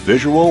again is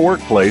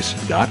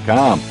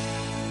visualworkplace.com.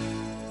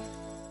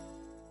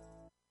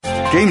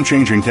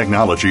 Game-changing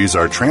technologies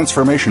are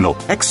transformational,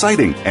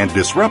 exciting, and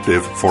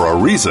disruptive for a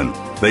reason.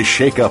 They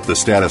shake up the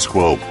status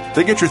quo.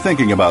 They get you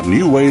thinking about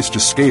new ways to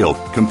scale,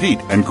 compete,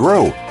 and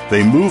grow.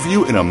 They move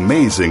you in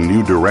amazing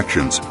new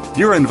directions.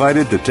 You're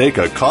invited to take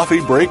a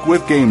coffee break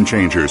with Game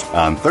Changers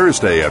on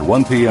Thursday at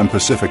 1 p.m.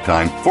 Pacific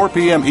Time, 4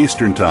 p.m.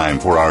 Eastern Time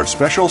for our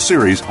special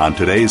series on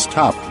today's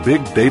top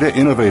big data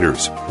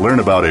innovators. Learn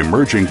about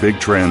emerging big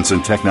trends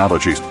and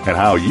technologies and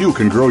how you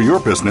can grow your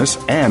business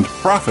and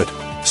profit.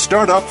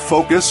 Startup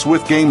Focus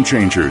with Game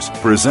Changers,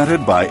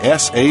 presented by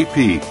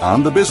SAP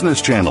on the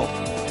Business Channel.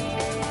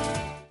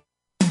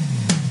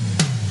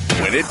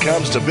 When it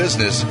comes to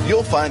business,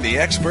 you'll find the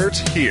experts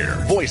here.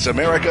 Voice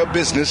America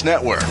Business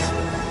Network.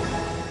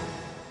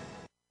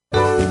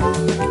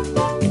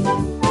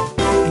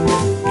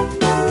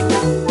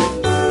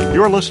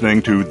 You're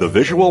listening to The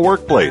Visual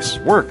Workplace,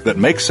 Work That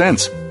Makes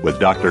Sense, with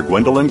Dr.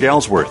 Gwendolyn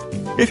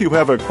Galsworth. If you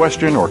have a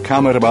question or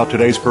comment about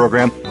today's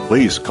program,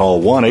 please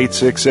call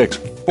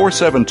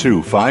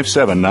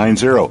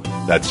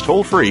 1-866-472-5790. That's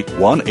toll free,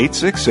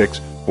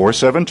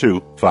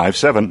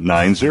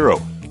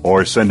 1-866-472-5790.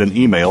 Or send an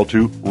email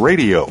to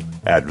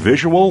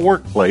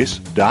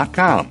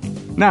radio@visualworkplace.com.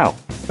 Now,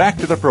 back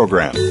to the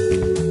program.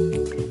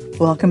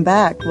 Welcome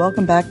back.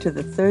 Welcome back to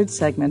the third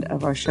segment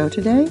of our show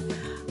today.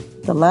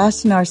 The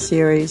last in our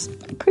series,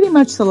 pretty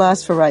much the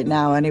last for right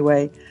now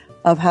anyway,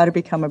 of how to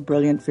become a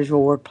brilliant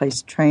visual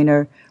workplace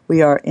trainer.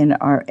 We are in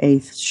our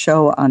 8th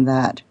show on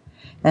that.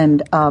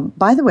 And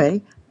by the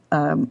way,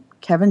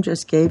 Kevin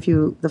just gave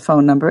you the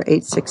phone number,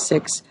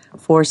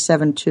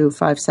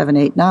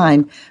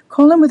 866-472-5789.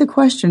 Call in with a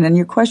question, and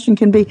your question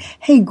can be,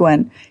 hey,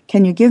 Gwen,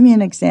 can you give me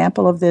an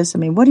example of this? I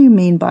mean, what do you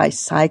mean by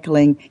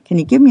cycling? Can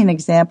you give me an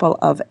example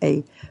of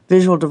a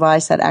visual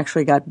device that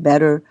actually got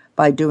better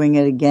by doing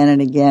it again and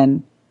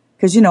again?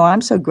 Because, you know, I'm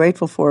so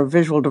grateful for a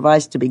visual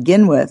device to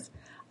begin with.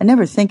 I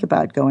never think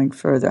about going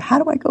further. How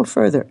do I go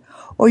further?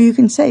 Or you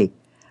can say,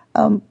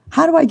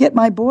 how do I get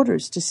my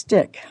borders to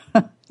stick?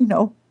 You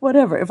know,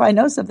 whatever. If I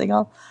know something,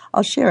 I'll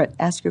share it.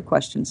 Ask your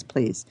questions,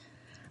 please.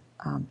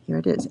 Here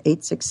it is,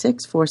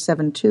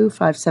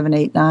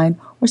 866-472-5789,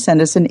 or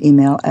send us an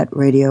email at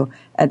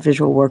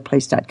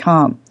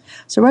radio@visualworkplace.com.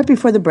 So right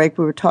before the break,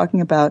 we were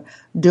talking about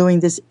doing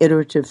this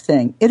iterative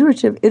thing.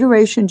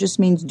 Iteration just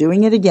means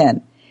doing it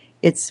again.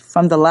 It's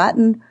from the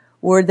Latin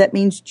word that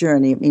means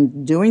journey. It means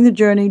doing the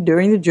journey,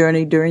 during the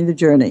journey, during the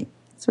journey.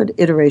 That's what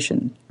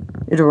iteration,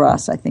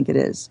 iteras, I think it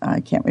is. I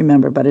can't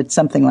remember, but it's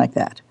something like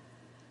that.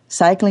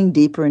 Cycling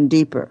deeper and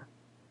deeper.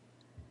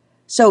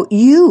 So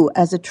you,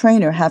 as a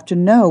trainer, have to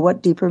know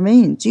what deeper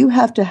means. You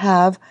have to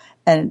have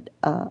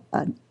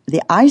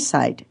the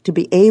eyesight to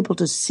be able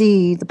to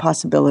see the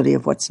possibility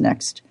of what's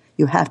next.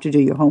 You have to do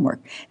your homework.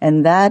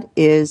 And that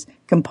is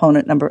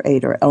component number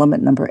 8, or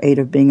element number 8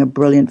 of being a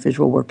brilliant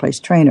visual workplace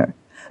trainer.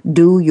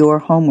 Do your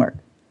homework.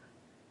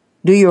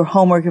 Do your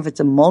homework if it's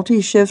a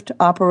multi-shift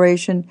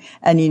operation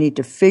and you need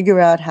to figure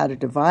out how to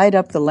divide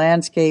up the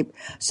landscape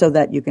so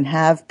that you can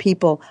have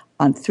people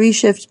on 3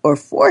 shifts or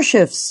 4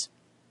 shifts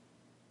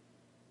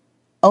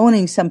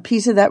owning some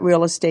piece of that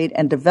real estate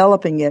and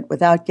developing it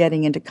without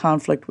getting into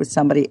conflict with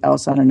somebody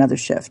else on another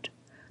shift.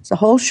 It's a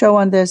whole show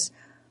on this.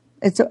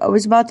 It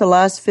was about the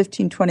last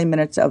 15, 20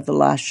 minutes of the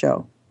last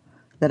show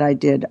that I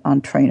did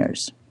on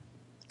trainers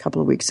a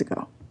couple of weeks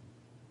ago.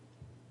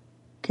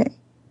 Okay.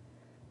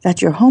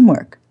 That's your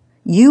homework.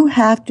 You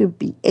have to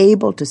be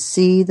able to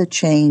see the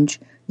change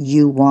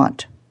you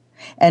want.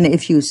 And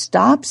if you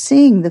stop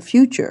seeing the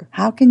future,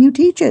 how can you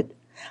teach it?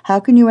 How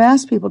can you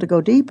ask people to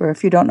go deeper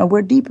if you don't know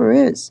where deeper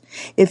is?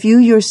 If you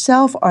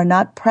yourself are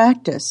not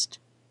practiced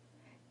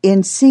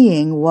in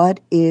seeing what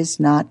is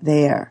not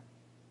there.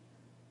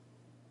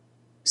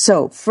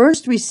 So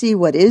first we see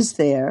what is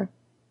there.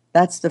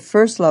 That's the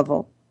first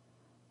level,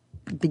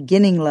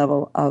 beginning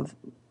level of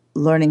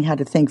learning how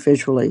to think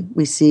visually.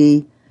 We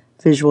see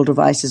visual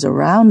devices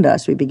around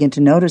us. We begin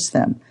to notice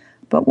them.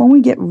 But when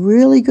we get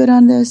really good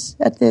at this,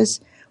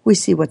 we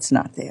see what's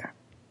not there.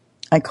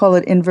 I call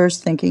it inverse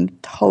thinking,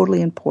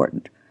 totally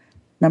important.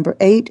 Number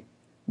 8,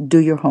 do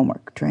your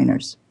homework,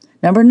 trainers.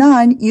 Number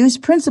 9, use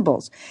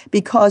principles,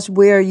 because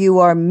where you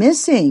are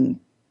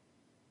missing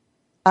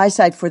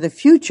eyesight for the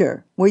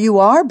future, where you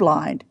are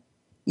blind,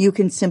 you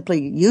can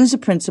simply use a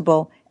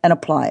principle and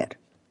apply it.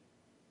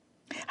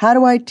 How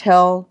do I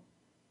tell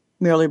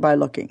merely by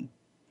looking?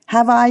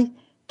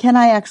 Can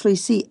I actually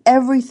see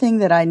everything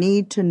that I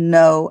need to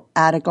know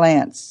at a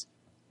glance?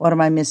 What am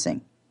I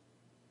missing?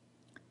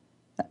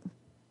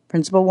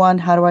 Principle 1,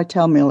 how do I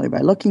tell merely by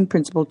looking?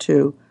 Principle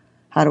 2,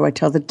 how do I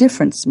tell the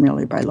difference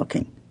merely by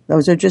looking?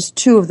 Those are just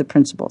 2 of the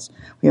principles.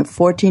 We have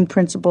 14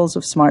 principles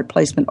of smart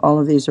placement. All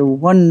of these are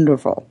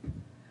wonderful.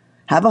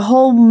 Have a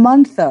whole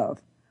month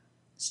of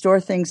store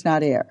things,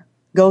 not air.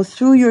 Go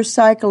through your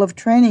cycle of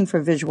training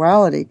for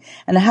visuality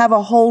and have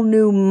a whole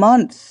new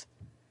month.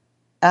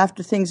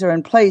 After things are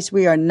in place,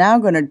 we are now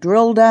going to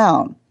drill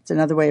down. It's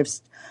another way of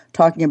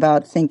talking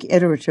about think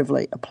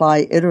iteratively,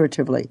 apply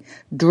iteratively.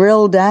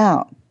 Drill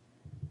down.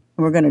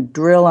 And we're going to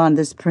drill on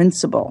this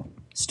principle,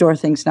 store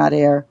things, not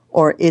air,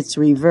 or its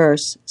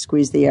reverse,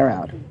 squeeze the air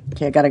out.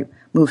 Okay, I got to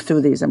move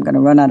through these. I'm going to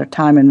run out of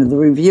time in the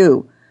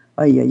review.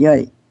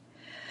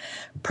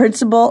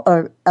 Principle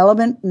or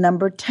element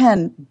number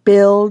 10,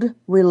 build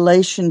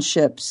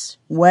relationships.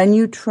 When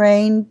you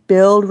train,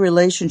 build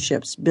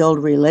relationships. Build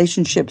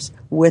relationships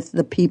with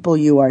the people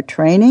you are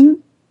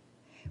training,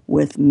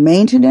 with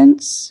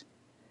maintenance,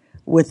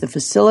 with the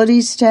facility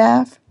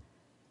staff.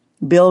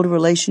 Build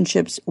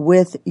relationships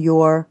with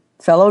your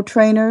fellow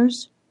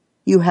trainers.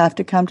 You have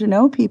to come to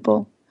know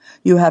people.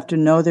 You have to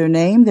know their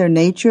name, their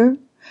nature.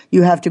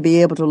 You have to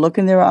be able to look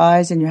in their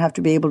eyes, and you have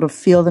to be able to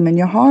feel them in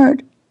your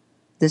heart.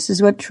 This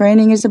is what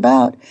training is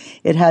about.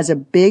 It has a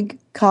big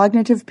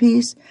cognitive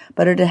piece,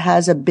 but it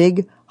has a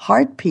big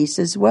heart piece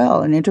as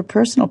well, an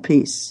interpersonal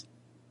piece.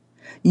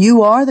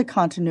 You are the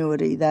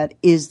continuity that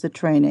is the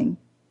training.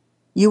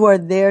 You are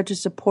there to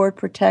support,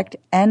 protect,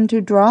 and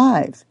to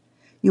drive.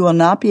 You will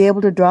not be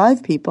able to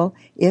drive people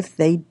if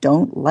they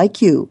don't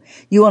like you.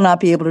 You will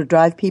not be able to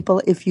drive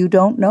people if you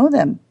don't know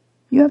them.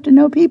 You have to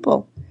know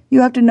people.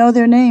 You have to know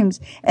their names.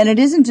 And it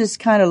isn't just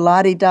kind of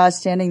la-di-da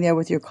standing there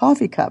with your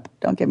coffee cup.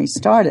 Don't get me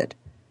started.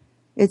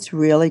 It's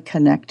really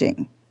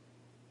connecting.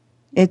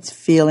 It's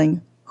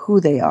feeling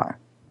who they are.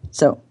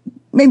 So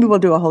maybe we'll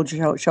do a whole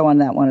show on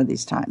that one of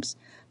these times.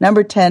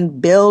 Number 10,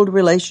 build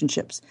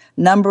relationships.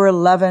 Number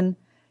 11,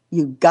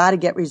 you got to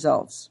get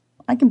results.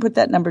 I can put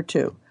that number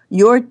 2.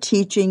 Your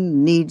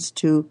teaching needs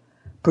to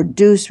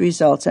produce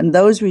results, and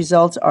those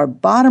results are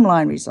bottom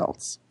line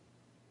results.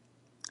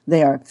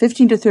 They are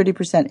 15 to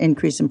 30%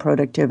 increase in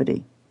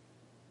productivity.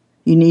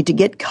 You need to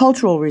get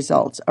cultural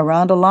results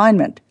around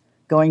alignment,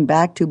 going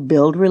back to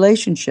build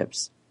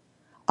relationships.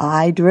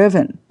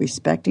 I-driven,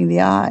 respecting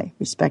the I,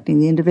 respecting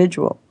the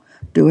individual,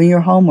 doing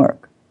your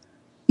homework.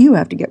 You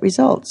have to get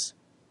results.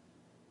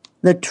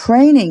 The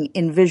training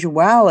in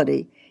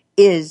visuality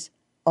is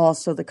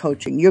also the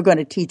coaching. You're going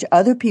to teach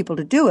other people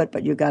to do it,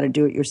 but you've got to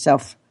do it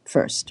yourself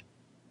first.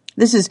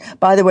 This is,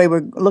 by the way,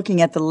 we're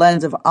looking at the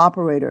lens of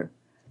operator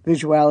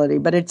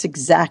visuality, but it's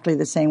exactly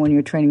the same when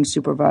you're training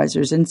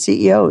supervisors and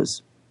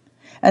CEOs.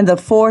 And the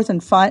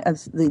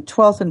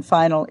 12th and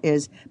final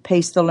is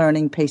pace the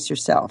learning, pace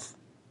yourself.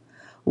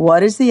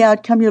 What is the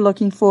outcome you're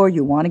looking for?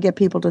 You want to get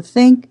people to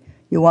think.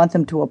 You want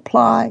them to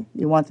apply.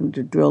 You want them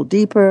to drill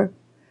deeper.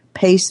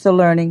 Pace the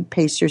learning,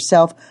 pace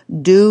yourself.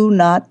 Do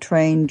not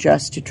train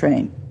just to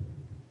train.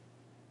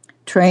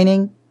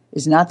 Training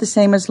is not the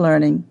same as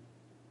learning.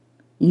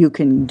 You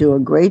can do a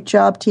great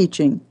job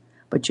teaching,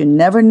 but you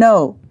never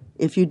know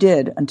if you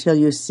did until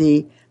you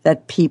see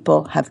that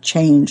people have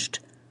changed.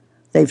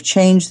 They've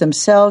changed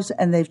themselves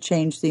and they've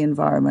changed the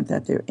environment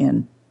that they're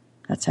in.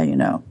 That's how you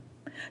know.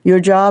 Your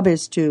job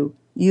is to,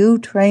 you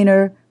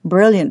trainer,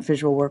 brilliant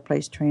visual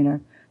workplace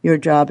trainer, your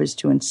job is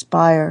to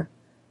inspire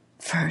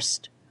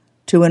first,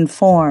 to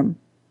inform,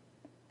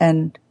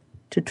 and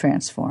to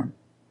transform.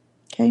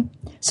 Okay?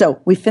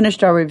 So we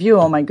finished our review.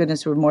 Oh my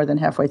goodness, we're more than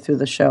halfway through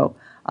the show.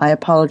 I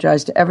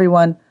apologize to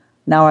everyone.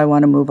 Now I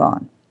want to move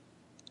on.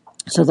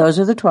 So those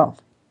are the 12.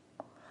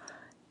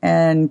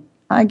 And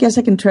I guess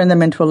I can turn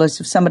them into a list.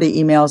 If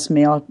somebody emails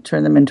me, I'll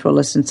turn them into a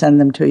list and send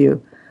them to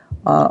you.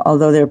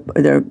 Although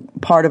they're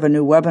part of a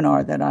new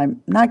webinar that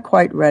I'm not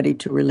quite ready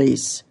to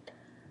release.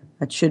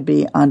 That should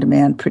be on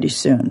demand pretty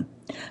soon.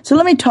 So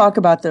let me talk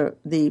about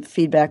the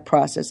feedback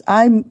process.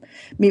 I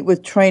meet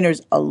with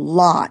trainers a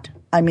lot.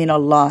 I mean a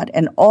lot.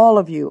 And all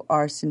of you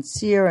are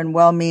sincere and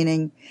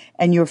well-meaning,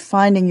 and you're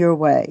finding your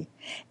way.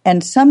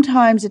 And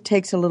sometimes it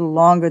takes a little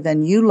longer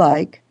than you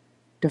like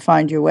to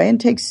find your way,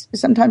 and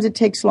sometimes it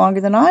takes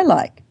longer than I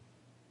like.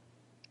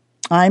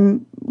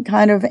 I'm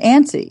kind of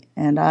antsy,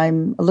 and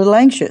I'm a little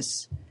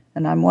anxious,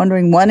 and I'm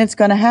wondering when it's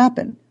going to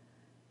happen.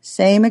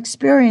 Same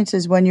experience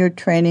as when you're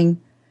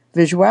training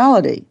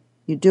visuality.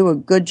 You do a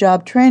good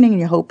job training, and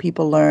you hope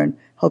people learn,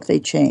 hope they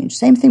change.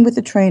 Same thing with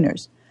the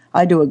trainers.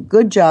 I do a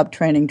good job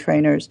training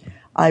trainers.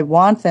 I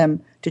want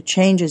them to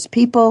change as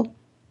people,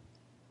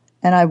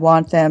 and I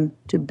want them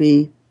to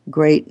be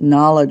great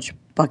knowledge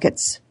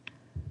buckets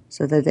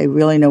so that they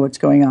really know what's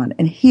going on.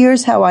 And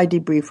here's how I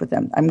debrief with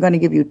them. I'm going to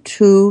give you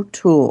 2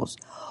 tools.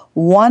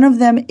 One of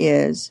them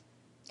is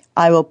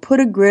I will put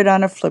a grid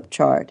on a flip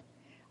chart.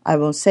 I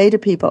will say to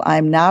people,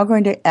 I'm now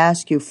going to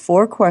ask you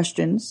 4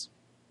 questions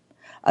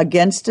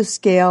against a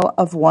scale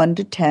of 1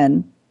 to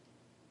 10.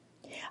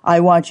 I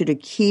want you to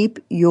keep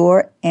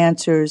your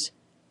answers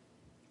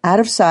out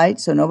of sight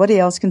so nobody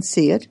else can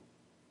see it.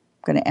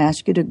 I'm going to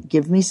ask you to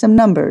give me some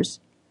numbers,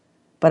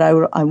 but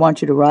I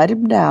want you to write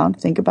them down.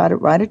 Think about it,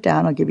 write it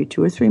down. I'll give you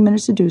 2 or 3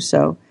 minutes to do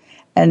so,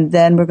 and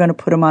then we're going to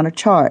put them on a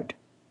chart.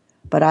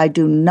 But I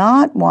do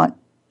not want,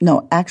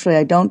 no, actually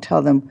I don't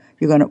tell them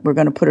we're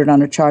going to put it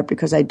on a chart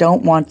because I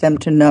don't want them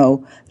to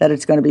know that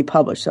it's going to be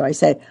published. So I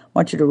say, I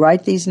want you to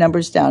write these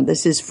numbers down.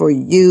 This is for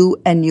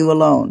you and you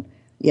alone.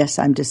 Yes,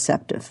 I'm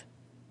deceptive.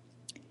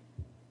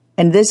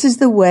 And this is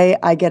the way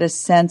I get a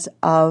sense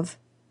of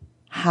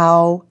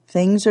how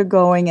things are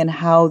going and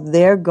how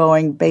they're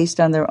going based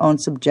on their own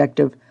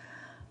subjective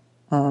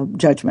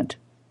judgment.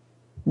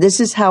 This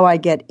is how I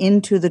get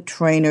into the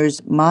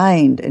trainer's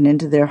mind and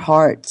into their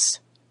hearts.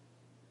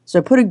 So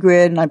I put a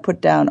grid and I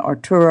put down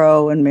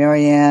Arturo and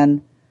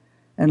Marianne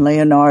and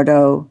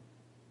Leonardo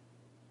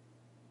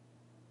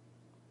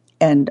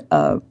and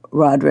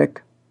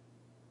Roderick,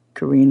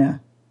 Karina.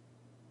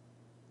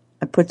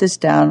 I put this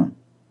down.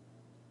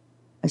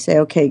 I say,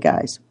 okay,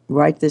 guys,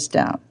 write this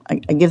down. I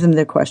give them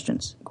their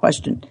questions.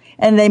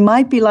 And they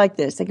might be like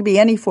this. They could be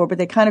any four, but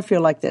they kind of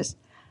feel like this.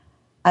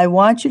 I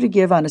want you to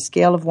give on a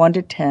scale of 1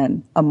 to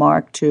 10 a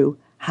mark to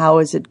how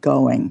is it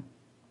going?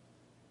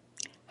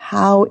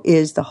 How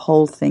is the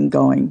whole thing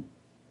going,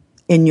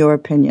 in your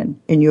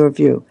opinion, in your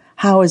view?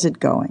 How is it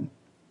going?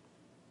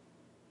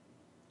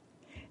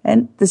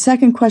 And the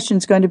second question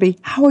is going to be,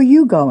 how are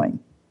you going?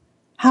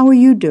 How are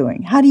you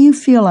doing? How do you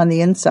feel on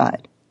the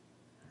inside?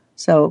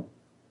 So,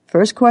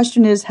 first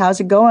question is, how's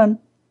it going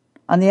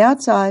on the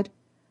outside?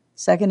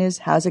 Second is,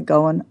 how's it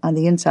going on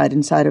the inside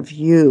of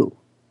you?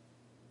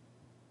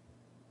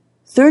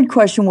 Third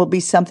question will be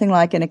something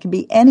like, and it can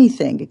be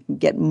anything. It can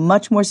get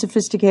much more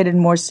sophisticated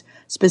and more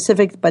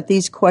specific, but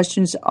these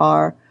questions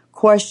are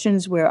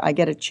questions where I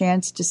get a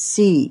chance to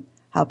see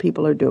how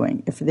people are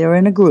doing. If they're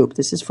in a group,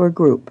 this is for a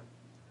group.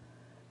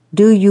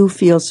 Do you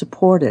feel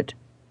supported?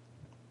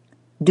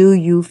 Do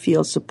you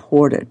feel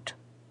supported?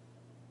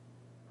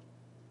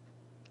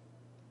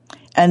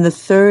 And the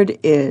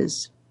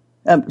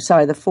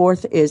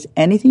fourth is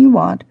anything you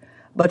want,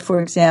 but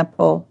for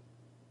example,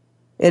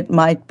 it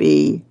might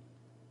be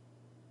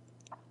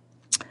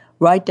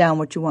write down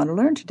what you want to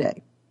learn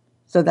today.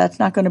 So that's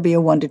not going to be a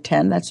 1 to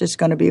 10. That's just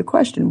going to be a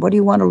question. What do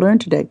you want to learn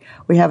today?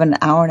 We have an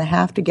hour and a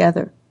half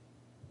together.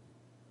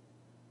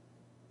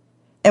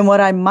 And what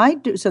I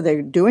might do, so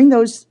they're doing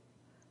those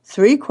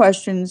 3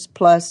 questions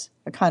plus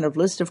a kind of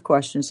list of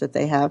questions that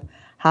they have.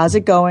 How's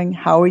it going?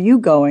 How are you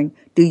going?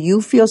 Do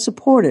you feel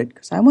supported?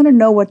 Because I want to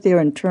know what their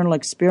internal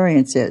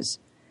experience is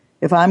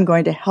if I'm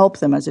going to help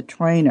them as a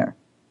trainer.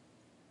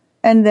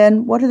 And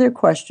then what are their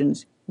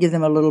questions? Give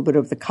them a little bit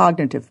of the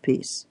cognitive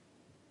piece.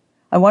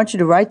 I want you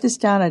to write this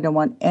down. I don't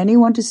want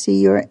anyone to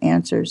see your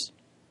answers.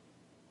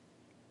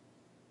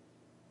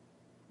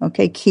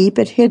 Okay, keep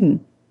it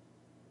hidden.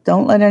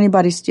 Don't let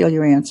anybody steal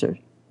your answer.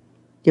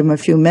 Give them a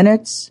few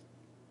minutes,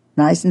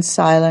 nice and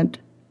silent.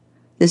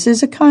 This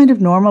is a kind of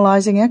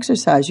normalizing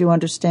exercise, you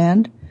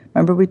understand?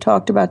 Remember we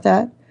talked about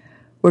that?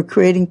 We're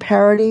creating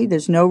parity.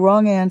 There's no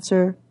wrong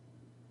answer.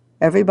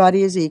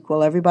 Everybody is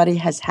equal. Everybody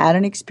has had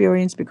an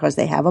experience because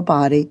they have a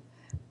body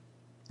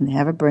and they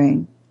have a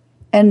brain.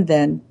 And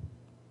then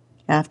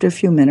after a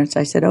few minutes,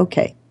 I say,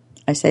 okay.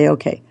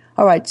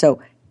 All right, so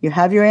you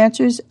have your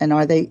answers, and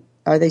are they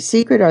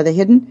secret? Are they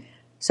hidden?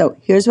 So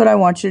here's what I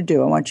want you to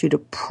do. I want you to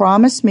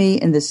promise me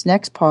in this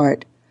next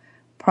part,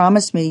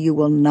 promise me you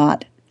will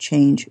not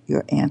change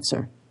your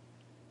answer.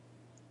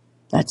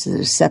 That's the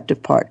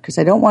deceptive part, because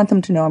I don't want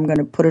them to know I'm going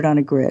to put it on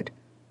a grid.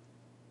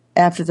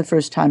 After the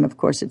first time, of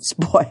course, it's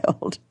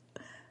spoiled.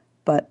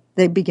 But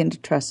they begin to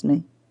trust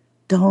me.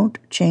 Don't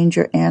change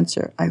your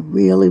answer. I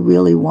really,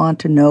 really want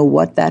to know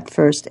what that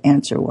first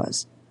answer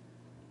was.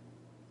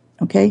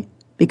 Okay?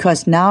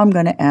 Because now I'm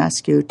going to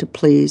ask you to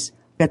please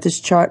get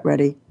this chart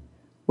ready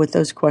with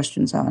those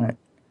questions on it.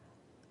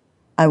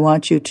 I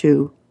want you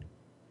to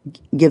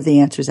give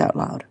the answers out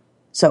loud.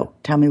 So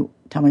tell me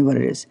what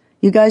it is.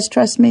 You guys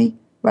trust me,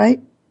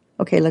 right?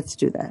 Okay, let's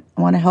do that.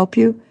 I want to help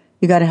you.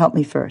 You got to help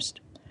me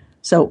first.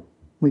 So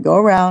we go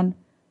around.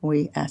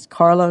 We ask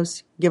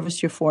Carlos, give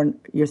us your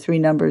 3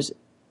 numbers.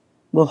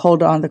 We'll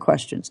hold on the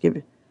questions.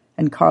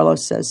 And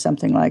Carlos says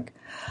something like,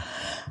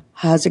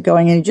 how's it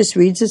going? And he just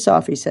reads this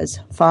off. He says,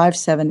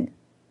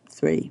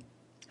 573.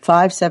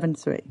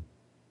 573.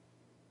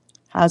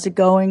 How's it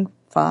going?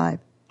 5.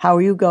 How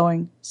are you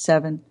going?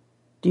 7.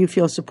 Do you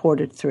feel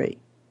supported? 3.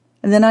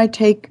 And then I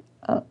take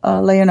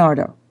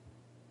Leonardo.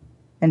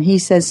 And he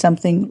says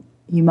something,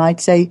 he might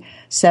say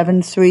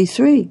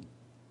 733.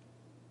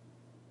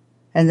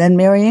 And then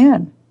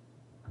Marianne.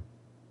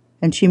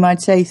 And she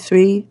might say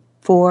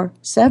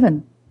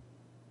 347.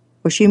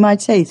 Or she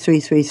might say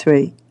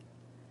 333.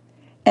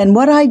 And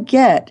what I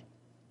get,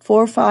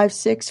 4, 5,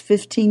 6,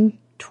 15,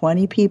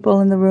 20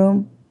 people in the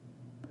room,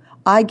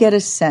 I get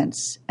a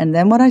sense. And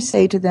then what I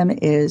say to them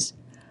is,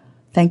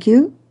 thank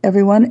you,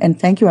 everyone, and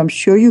thank you. I'm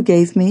sure you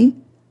gave me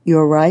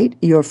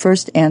your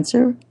first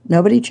answer.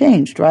 Nobody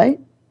changed, right?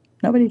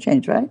 Nobody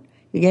changed, right?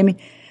 You gave me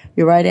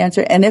your right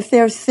answer. And if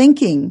they're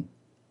thinking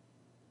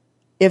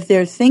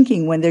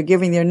when they're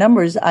giving their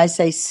numbers, I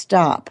say,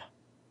 stop.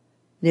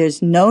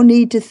 There's no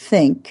need to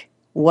think.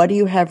 What do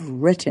you have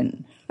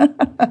written?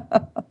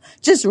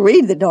 Just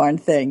read the darn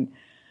thing.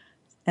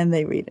 And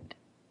they read it.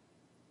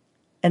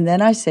 And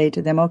then I say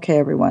to them, okay,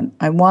 everyone,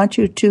 I want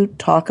you to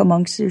talk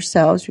amongst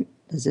yourselves.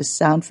 Does this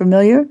sound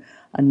familiar?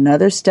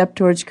 Another step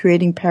towards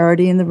creating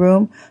parity in the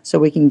room so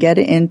we can get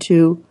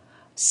into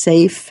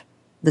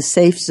the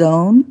safe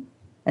zone,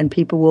 and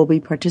people will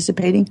be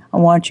participating. I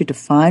want you to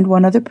find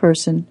one other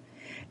person,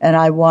 and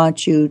I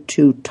want you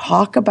to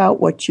talk about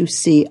what you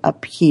see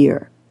up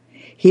here.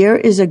 Here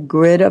is a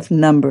grid of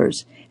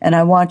numbers, and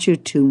I want you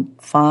to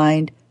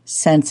find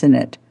sense in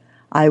it.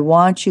 I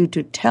want you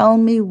to tell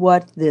me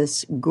what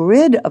this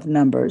grid of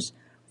numbers,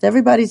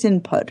 everybody's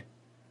input,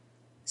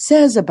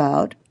 says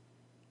about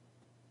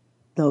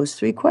those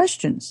 3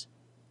 questions.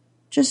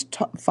 Just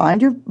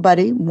find your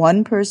buddy,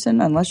 one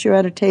person, unless you're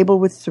at a table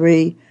with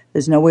 3,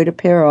 there's no way to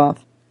pair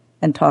off,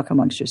 and talk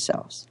amongst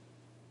yourselves.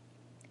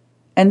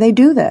 And they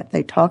do that.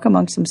 They talk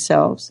amongst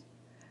themselves.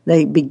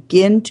 They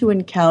begin to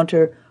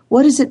encounter,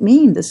 what does it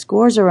mean? The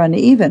scores are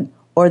uneven.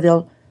 Or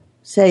they'll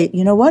say,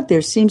 you know what,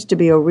 there seems to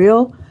be a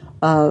real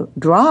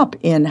drop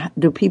in,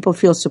 do people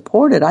feel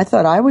supported? I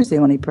thought I was the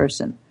only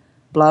person.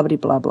 Blah, blah,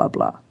 blah, blah,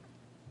 blah.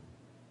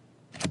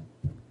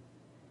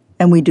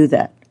 And we do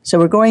that. So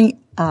we're going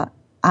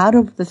out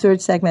of the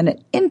third segment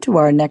and into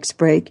our next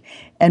break.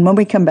 And when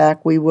we come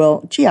back, we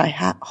will,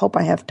 I hope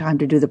I have time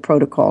to do the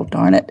protocol,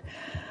 darn it.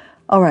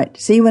 All right,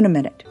 see you in a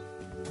minute.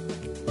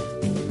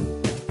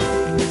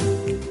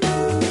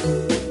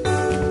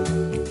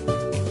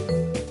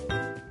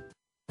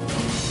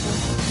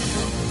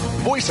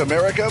 Voice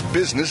America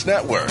Business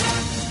Network,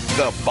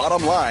 the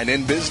bottom line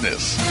in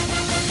business.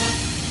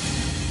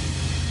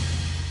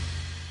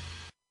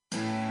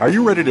 Are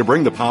you ready to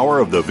bring the power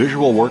of the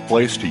visual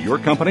workplace to your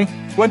company?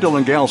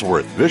 Gwendolyn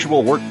Galsworth,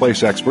 visual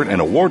workplace expert and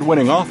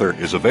award-winning author,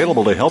 is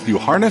available to help you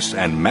harness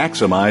and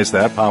maximize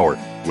that power.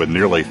 With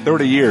nearly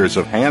 30 years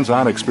of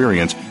hands-on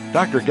experience,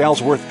 Dr.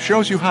 Galsworth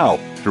shows you how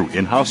through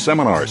in-house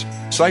seminars,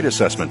 site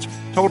assessments,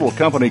 total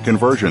company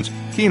conversions,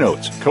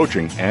 keynotes,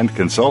 coaching, and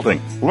consulting.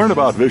 Learn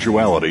about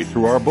visuality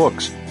through our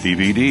books,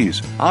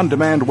 DVDs,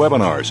 on-demand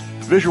webinars,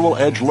 Visual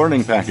Edge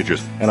learning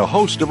packages, and a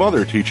host of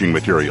other teaching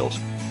materials.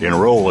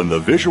 Enroll in the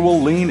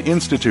Visual Lean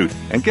Institute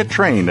and get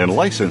trained and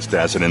licensed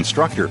as an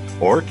instructor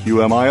or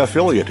QMI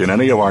affiliate in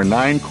any of our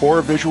 9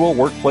 core visual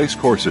workplace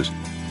courses.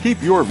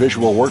 Keep your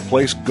visual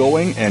workplace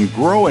going and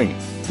growing.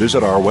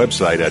 Visit our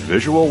website at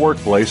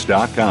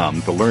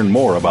visualworkplace.com to learn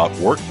more about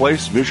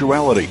workplace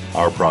visuality,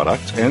 our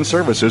products and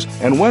services,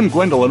 and when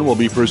Gwendolyn will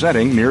be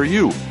presenting near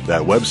you.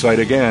 That website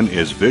again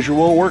is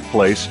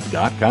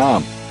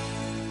visualworkplace.com.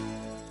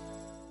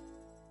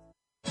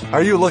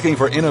 Are you looking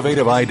for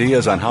innovative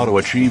ideas on how to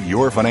achieve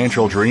your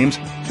financial dreams?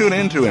 Tune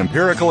in to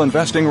Empirical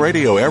Investing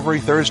Radio every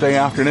Thursday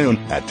afternoon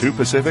at 2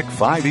 Pacific,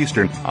 5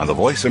 Eastern on the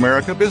Voice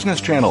America Business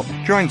Channel.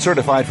 Join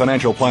certified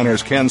financial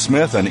planners Ken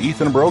Smith and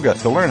Ethan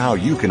Broga to learn how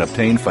you can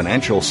obtain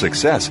financial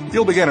success.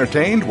 You'll be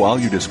entertained while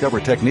you discover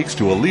techniques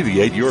to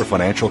alleviate your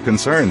financial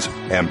concerns.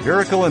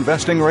 Empirical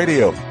Investing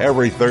Radio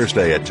every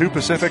Thursday at 2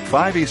 Pacific,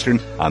 5 Eastern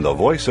on the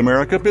Voice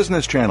America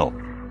Business Channel.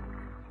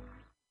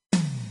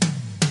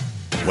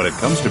 When it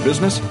comes to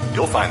business,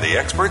 you'll find the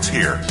experts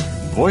here.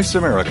 Voice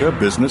America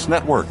Business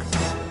Network.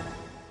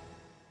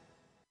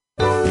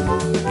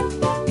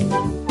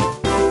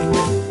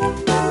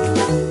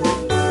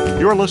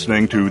 You're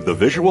listening to The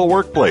Visual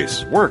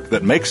Workplace, Work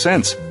That Makes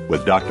Sense,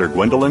 with Dr.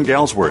 Gwendolyn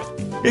Galsworth.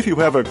 If you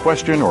have a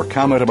question or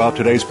comment about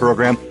today's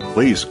program,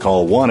 please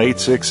call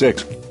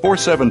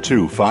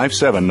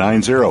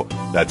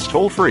 1-866-472-5790. That's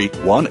toll-free,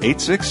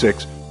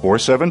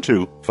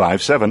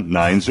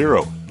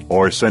 1-866-472-5790.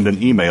 Or send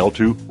an email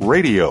to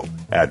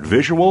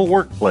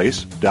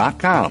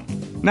radio@visualworkplace.com.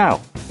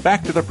 Now,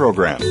 back to the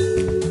program.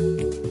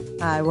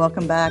 Hi,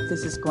 welcome back.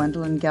 This is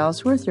Gwendolyn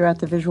Galsworth. You're at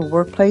the Visual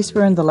Workplace.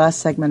 We're in the last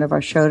segment of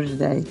our show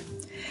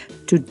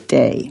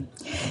today.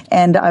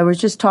 And I was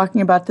just talking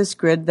about this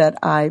grid that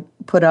I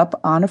put up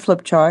on a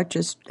flip chart,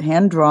 just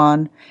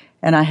hand-drawn,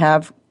 and I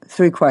have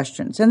 3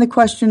 questions. And the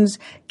questions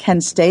can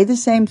stay the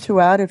same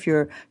throughout if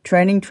you're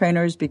training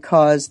trainers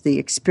because the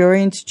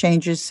experience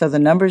changes, so the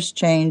numbers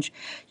change.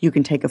 You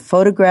can take a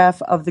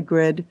photograph of the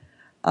grid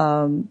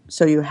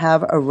so you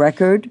have a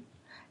record,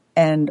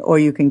 or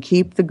you can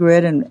keep the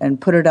grid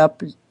and put it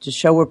up to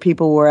show where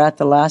people were at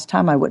the last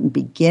time. I wouldn't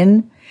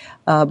begin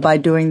by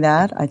doing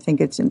that. I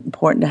think it's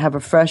important to have a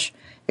fresh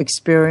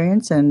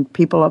experience, and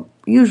people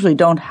usually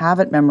don't have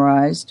it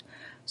memorized,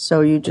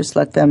 so you just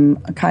let them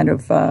kind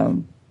of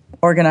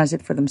organize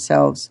it for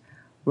themselves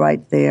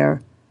right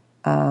there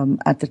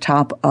at the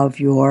top of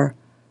your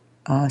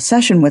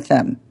session with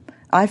them.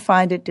 I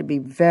find it to be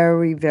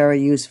very, very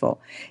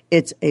useful.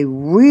 It's a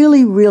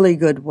really, really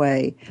good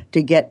way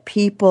to get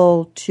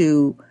people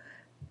to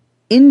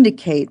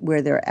indicate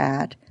where they're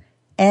at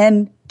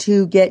and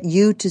to get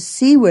you to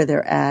see where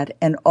they're at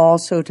and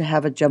also to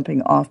have a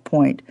jumping off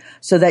point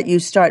so that you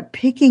start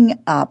picking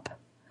up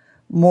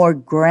more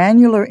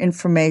granular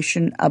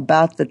information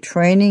about the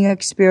training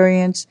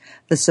experience,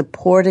 the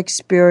support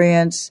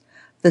experience,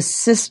 the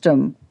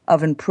system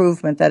of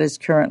improvement that is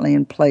currently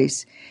in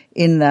place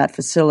in that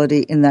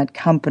facility, in that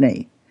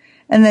company.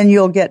 And then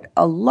you'll get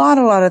a lot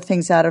of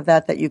things out of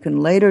that you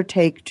can later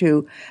take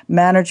to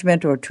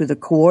management or to the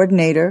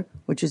coordinator,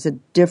 which is a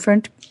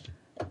different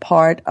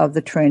part of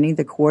the training.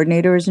 The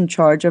coordinator is in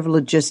charge of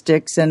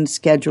logistics and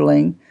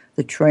scheduling.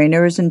 The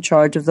trainer is in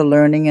charge of the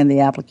learning and the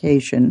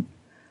application.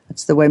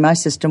 That's the way my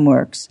system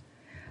works.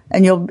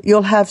 And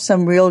you'll have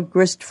some real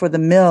grist for the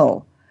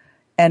mill,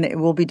 and it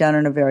will be done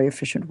in a very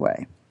efficient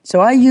way. So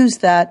I use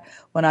that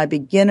when I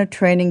begin a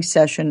training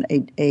session,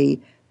 a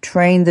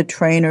train the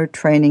trainer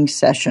training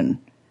session.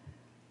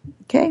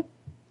 Okay?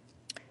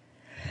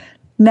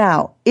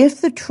 Now,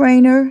 if the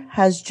trainer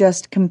has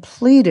just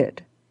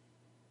completed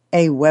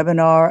a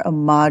webinar, a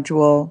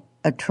module,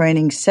 a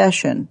training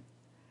session,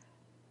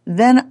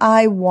 then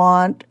I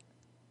want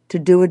to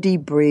do a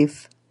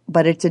debrief,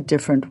 but it's a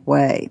different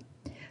way.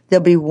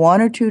 There'll be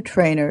one or two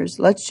trainers.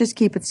 Let's just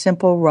keep it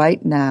simple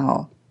right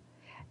now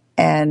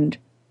and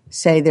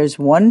say there's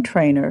one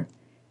trainer,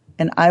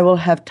 and I will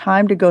have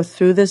time to go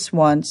through this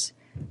once.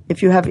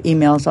 If you have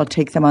emails, I'll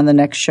take them on the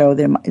next show.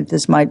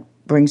 This might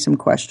bring some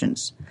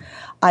questions.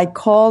 I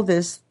call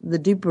this the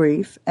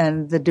debrief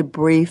and the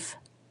debrief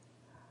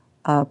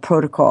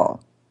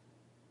protocol.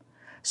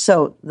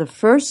 So the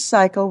first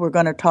cycle, we're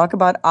going to talk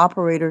about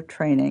operator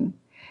training,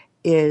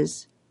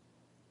 has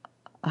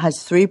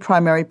three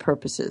primary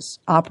purposes.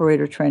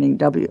 Operator training,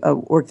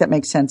 work that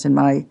makes sense in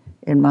my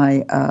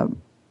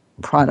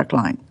product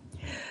line.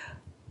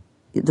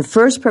 The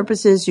first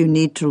purpose is you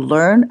need to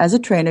learn, as a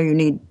trainer, you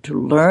need to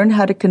learn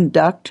how to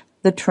conduct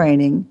the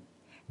training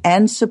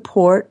and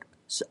support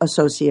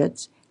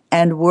associates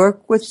and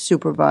work with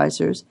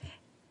supervisors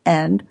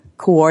and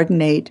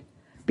coordinate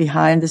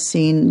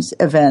behind-the-scenes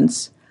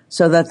events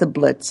so that the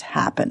blitz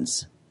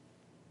happens.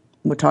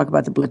 We'll talk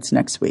about the blitz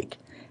next week.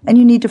 And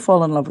you need to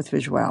fall in love with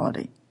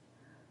visuality.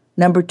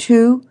 Number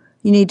two,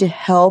 you need to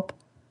help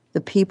the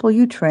people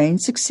you train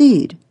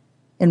succeed.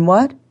 In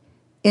what?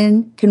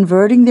 In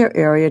converting their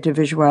area to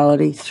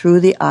visuality through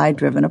the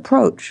eye-driven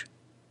approach.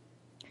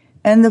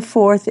 And the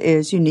fourth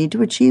is you need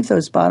to achieve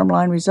those bottom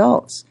line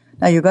results.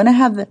 Now, you're going to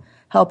have the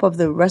help of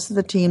the rest of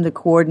the team, the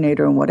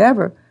coordinator and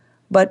whatever,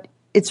 but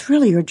it's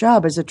really your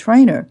job as a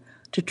trainer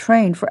to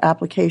train for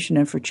application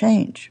and for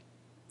change.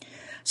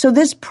 So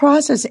this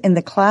process in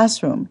the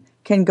classroom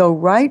can go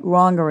right,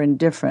 wrong, or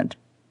indifferent.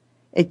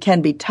 It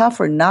can be tough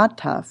or not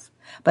tough,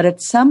 but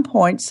at some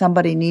point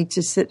somebody needs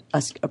to sit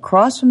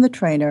across from the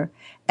trainer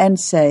and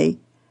say,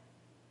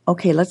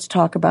 okay, let's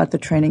talk about the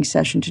training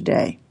session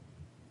today.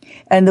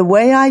 And the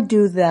way I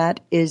do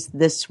that is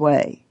this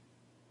way.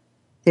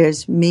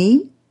 There's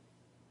me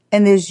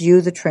and there's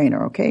you, the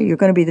trainer, okay? You're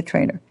going to be the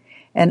trainer.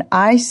 And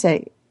I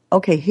say,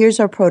 okay, here's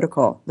our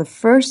protocol. The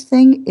first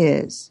thing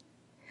is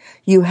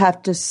you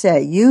have to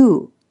say,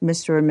 you,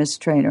 Mr. or Miss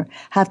Trainer,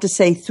 have to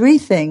say three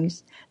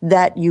things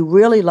that you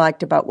really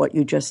liked about what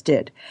you just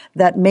did,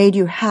 that made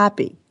you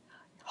happy,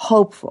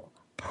 hopeful,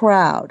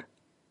 proud,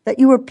 that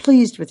you were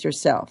pleased with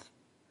yourself.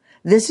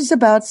 This is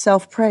about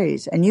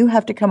self-praise, and you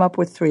have to come up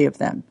with three of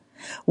them.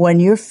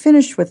 When you're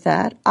finished with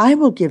that, I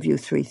will give you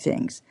three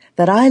things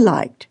that I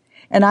liked,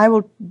 and I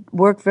will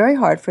work very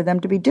hard for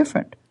them to be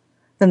different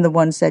than the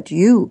ones that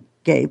you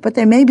gave, but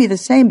they may be the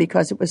same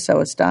because it was so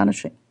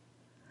astonishing.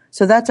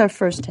 So that's our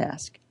first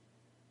task.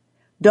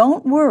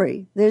 Don't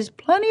worry, there's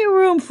plenty of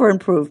room for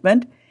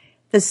improvement.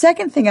 The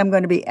second thing I'm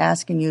going to be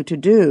asking you to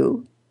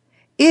do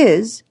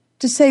is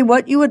to say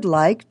what you would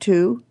like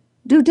to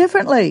do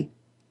differently.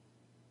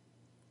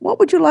 What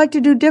would you like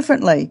to do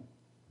differently?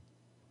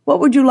 What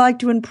would you like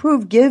to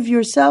improve? Give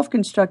yourself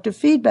constructive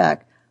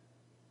feedback.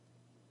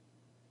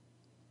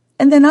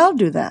 And then I'll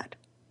do that.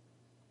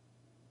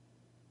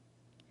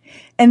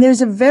 And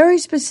there's a very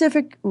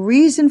specific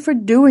reason for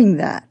doing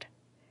that.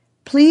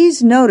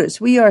 Please notice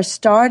we are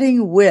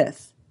starting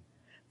with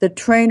the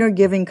trainer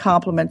giving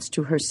compliments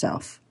to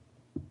herself.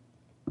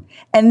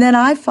 And then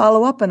I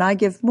follow up and I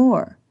give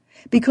more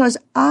because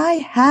I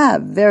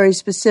have very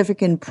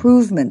specific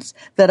improvements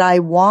that I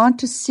want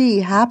to see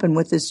happen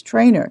with this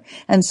trainer.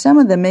 And some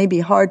of them may be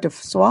hard to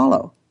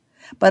swallow,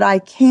 but I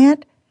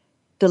can't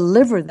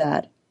deliver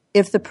that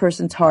if the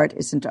person's heart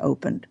isn't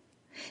opened.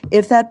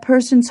 If that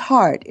person's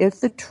heart, if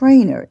the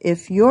trainer,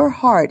 if your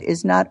heart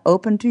is not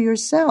open to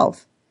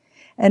yourself,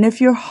 and if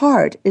your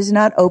heart is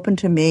not open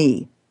to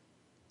me,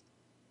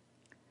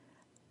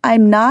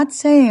 I'm not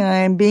saying I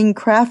am being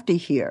crafty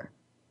here,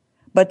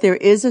 but there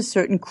is a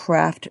certain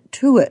craft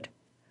to it,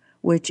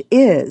 which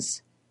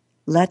is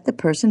let the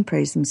person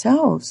praise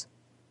themselves.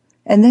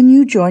 And then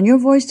you join your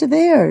voice to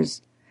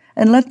theirs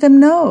and let them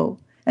know.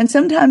 And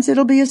sometimes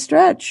it'll be a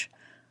stretch.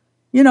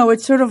 You know,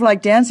 it's sort of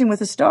like Dancing with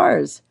the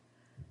Stars.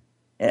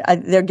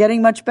 They're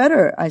getting much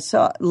better. I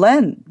saw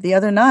Len the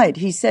other night.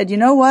 He said, you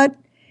know what?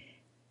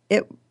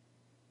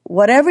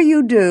 Whatever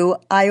you do,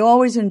 I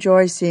always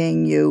enjoy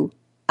seeing you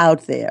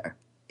out there.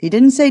 He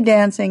didn't say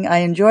dancing. I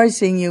enjoy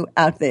seeing you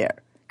out there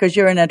because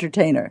you're an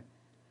entertainer.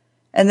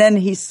 And then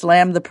he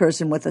slammed the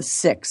person with a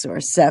 6 or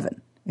a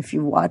 7 if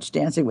you watch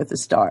Dancing with the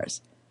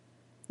Stars,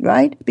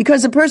 right?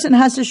 Because the person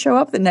has to show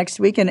up the next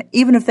week, and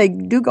even if they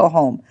do go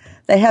home,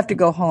 they have to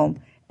go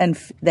home and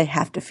they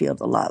have to feel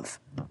the love.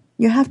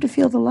 You have to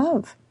feel the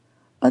love.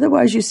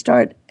 Otherwise, you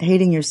start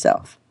hating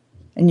yourself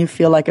and you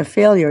feel like a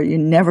failure. You're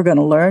never going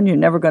to learn. You're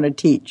never going to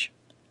teach.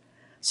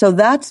 So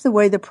that's the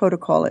way the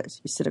protocol is.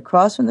 You sit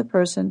across from the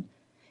person.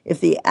 If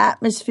the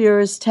atmosphere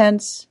is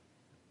tense,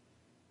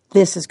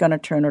 this is going to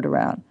turn it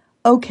around.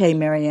 Okay,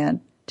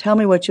 Marianne, tell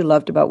me what you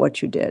loved about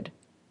what you did.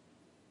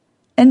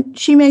 And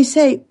she may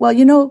say, well,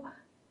 you know,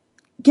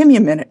 give me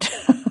a minute.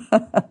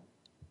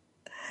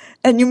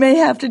 And you may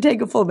have to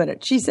take a full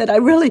minute. She said,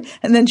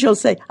 and then she'll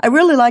say, I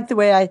really like the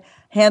way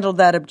handled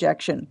that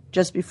objection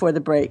just before the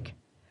break.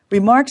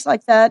 Remarks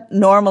like that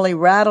normally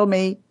rattle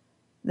me.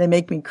 They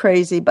make me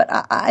crazy, but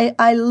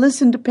I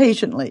listened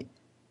patiently.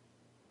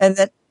 And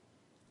then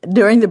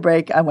during the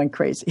break, I went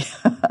crazy.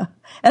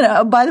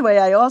 And by the way,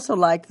 I also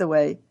liked the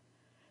way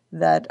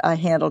that I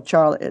handled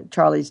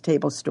Charlie's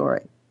table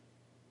story.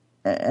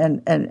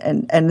 And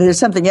there's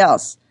something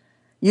else.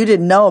 You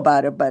didn't know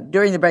about it, but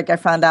during the break, I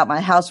found out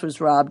my house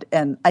was robbed,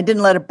 and I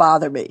didn't let it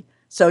bother me.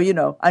 So,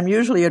 I'm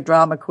usually a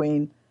drama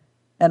queen,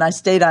 and I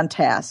stayed on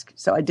task.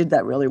 So I did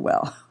that really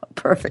well.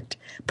 Perfect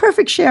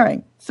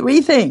sharing.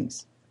 3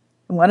 things.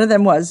 And one of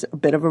them was a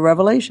bit of a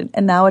revelation.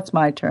 And now it's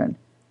my turn.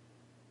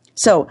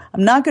 So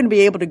I'm not going to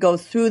be able to go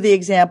through the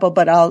example,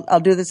 but I'll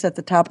do this at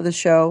the top of the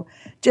show.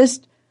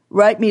 Just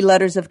write me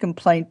letters of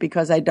complaint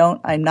because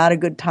I'm not a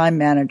good time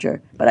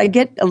manager. But I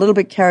get a little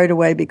bit carried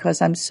away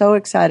because I'm so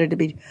excited to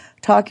be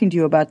talking to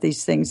you about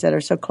these things that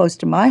are so close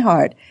to my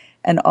heart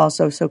and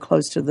also so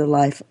close to the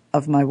life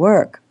of my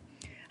work.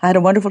 I had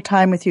a wonderful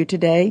time with you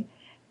today,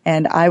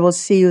 and I will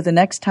see you the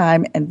next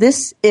time. And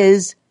this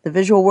is The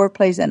Visual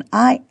Workplace, and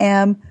I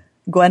am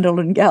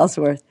Gwendolyn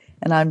Galsworth,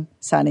 and I'm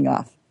signing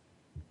off.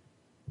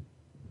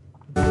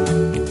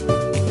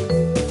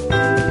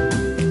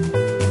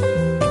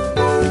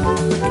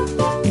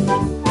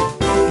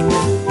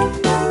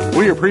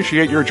 We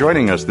appreciate your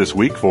joining us this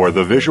week for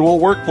The Visual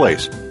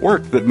Workplace,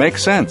 work that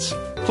makes sense.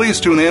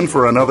 Please tune in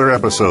for another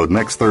episode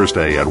next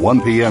Thursday at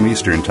 1 p.m.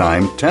 Eastern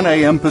Time, 10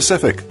 a.m.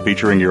 Pacific,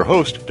 featuring your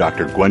host,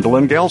 Dr.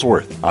 Gwendolyn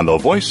Galsworth, on the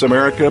Voice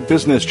America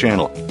Business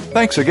Channel.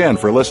 Thanks again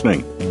for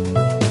listening.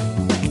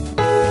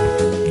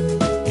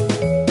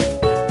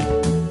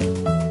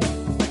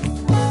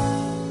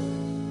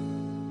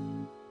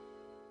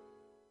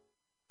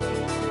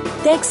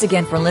 Thanks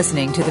again for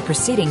listening to the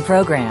preceding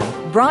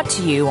program brought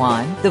to you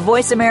on the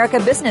Voice America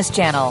Business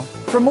Channel.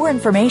 For more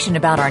information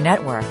about our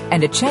network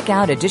and to check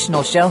out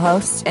additional show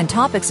hosts and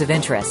topics of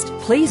interest,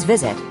 please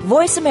visit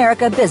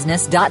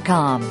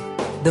voiceamericabusiness.com.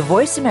 The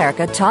Voice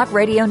America Talk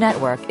Radio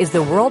Network is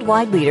the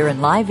worldwide leader in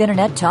live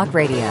Internet talk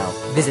radio.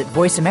 Visit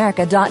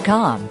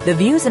voiceamerica.com. The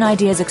views and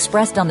ideas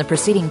expressed on the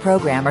preceding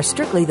program are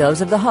strictly those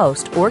of the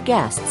host or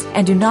guests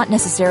and do not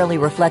necessarily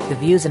reflect the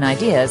views and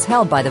ideas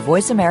held by the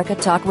Voice America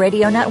Talk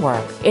Radio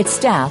Network, its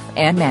staff,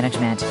 and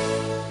management.